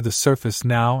back to the surface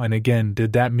now and again.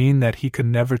 Did that mean that he could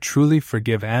never truly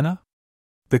forgive Anna?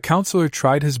 The counselor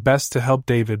tried his best to help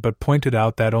David but pointed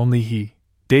out that only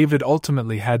David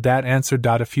ultimately had that answer.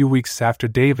 A few weeks after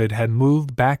David had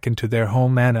moved back into their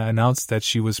home, Anna announced that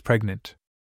she was pregnant.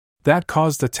 That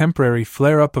caused a temporary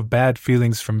flare-up of bad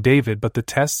feelings from David, but the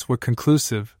tests were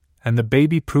conclusive, and the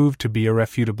baby proved to be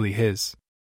irrefutably his.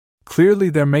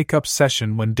 Clearly their make-up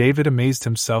session, when David amazed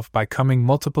himself by coming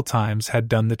multiple times, had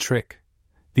done the trick.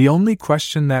 The only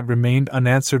question that remained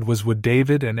unanswered was, would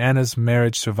David and Anna's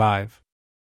marriage survive?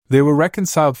 They were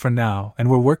reconciled for now and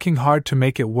were working hard to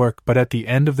make it work, but at the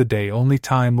end of the day only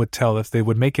time would tell if they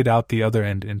would make it out the other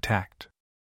end intact.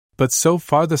 But so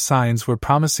far the signs were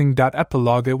promising.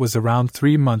 Epilogue. It was around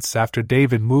 3 months after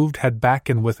David moved back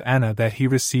in with Anna that he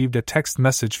received a text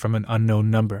message from an unknown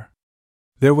number.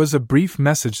 There was a brief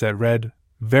message that read,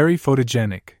 "Very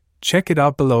photogenic. Check it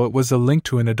out below." It was a link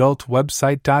to an adult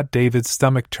website. David's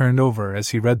stomach turned over as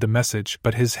he read the message,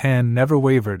 but his hand never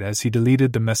wavered as he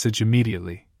deleted the message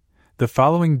immediately. The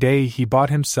following day he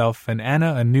bought himself and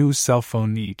Anna a new cell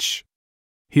phone each.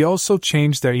 He also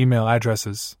changed their email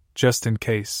addresses, just in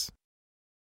case.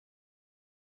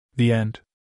 The end.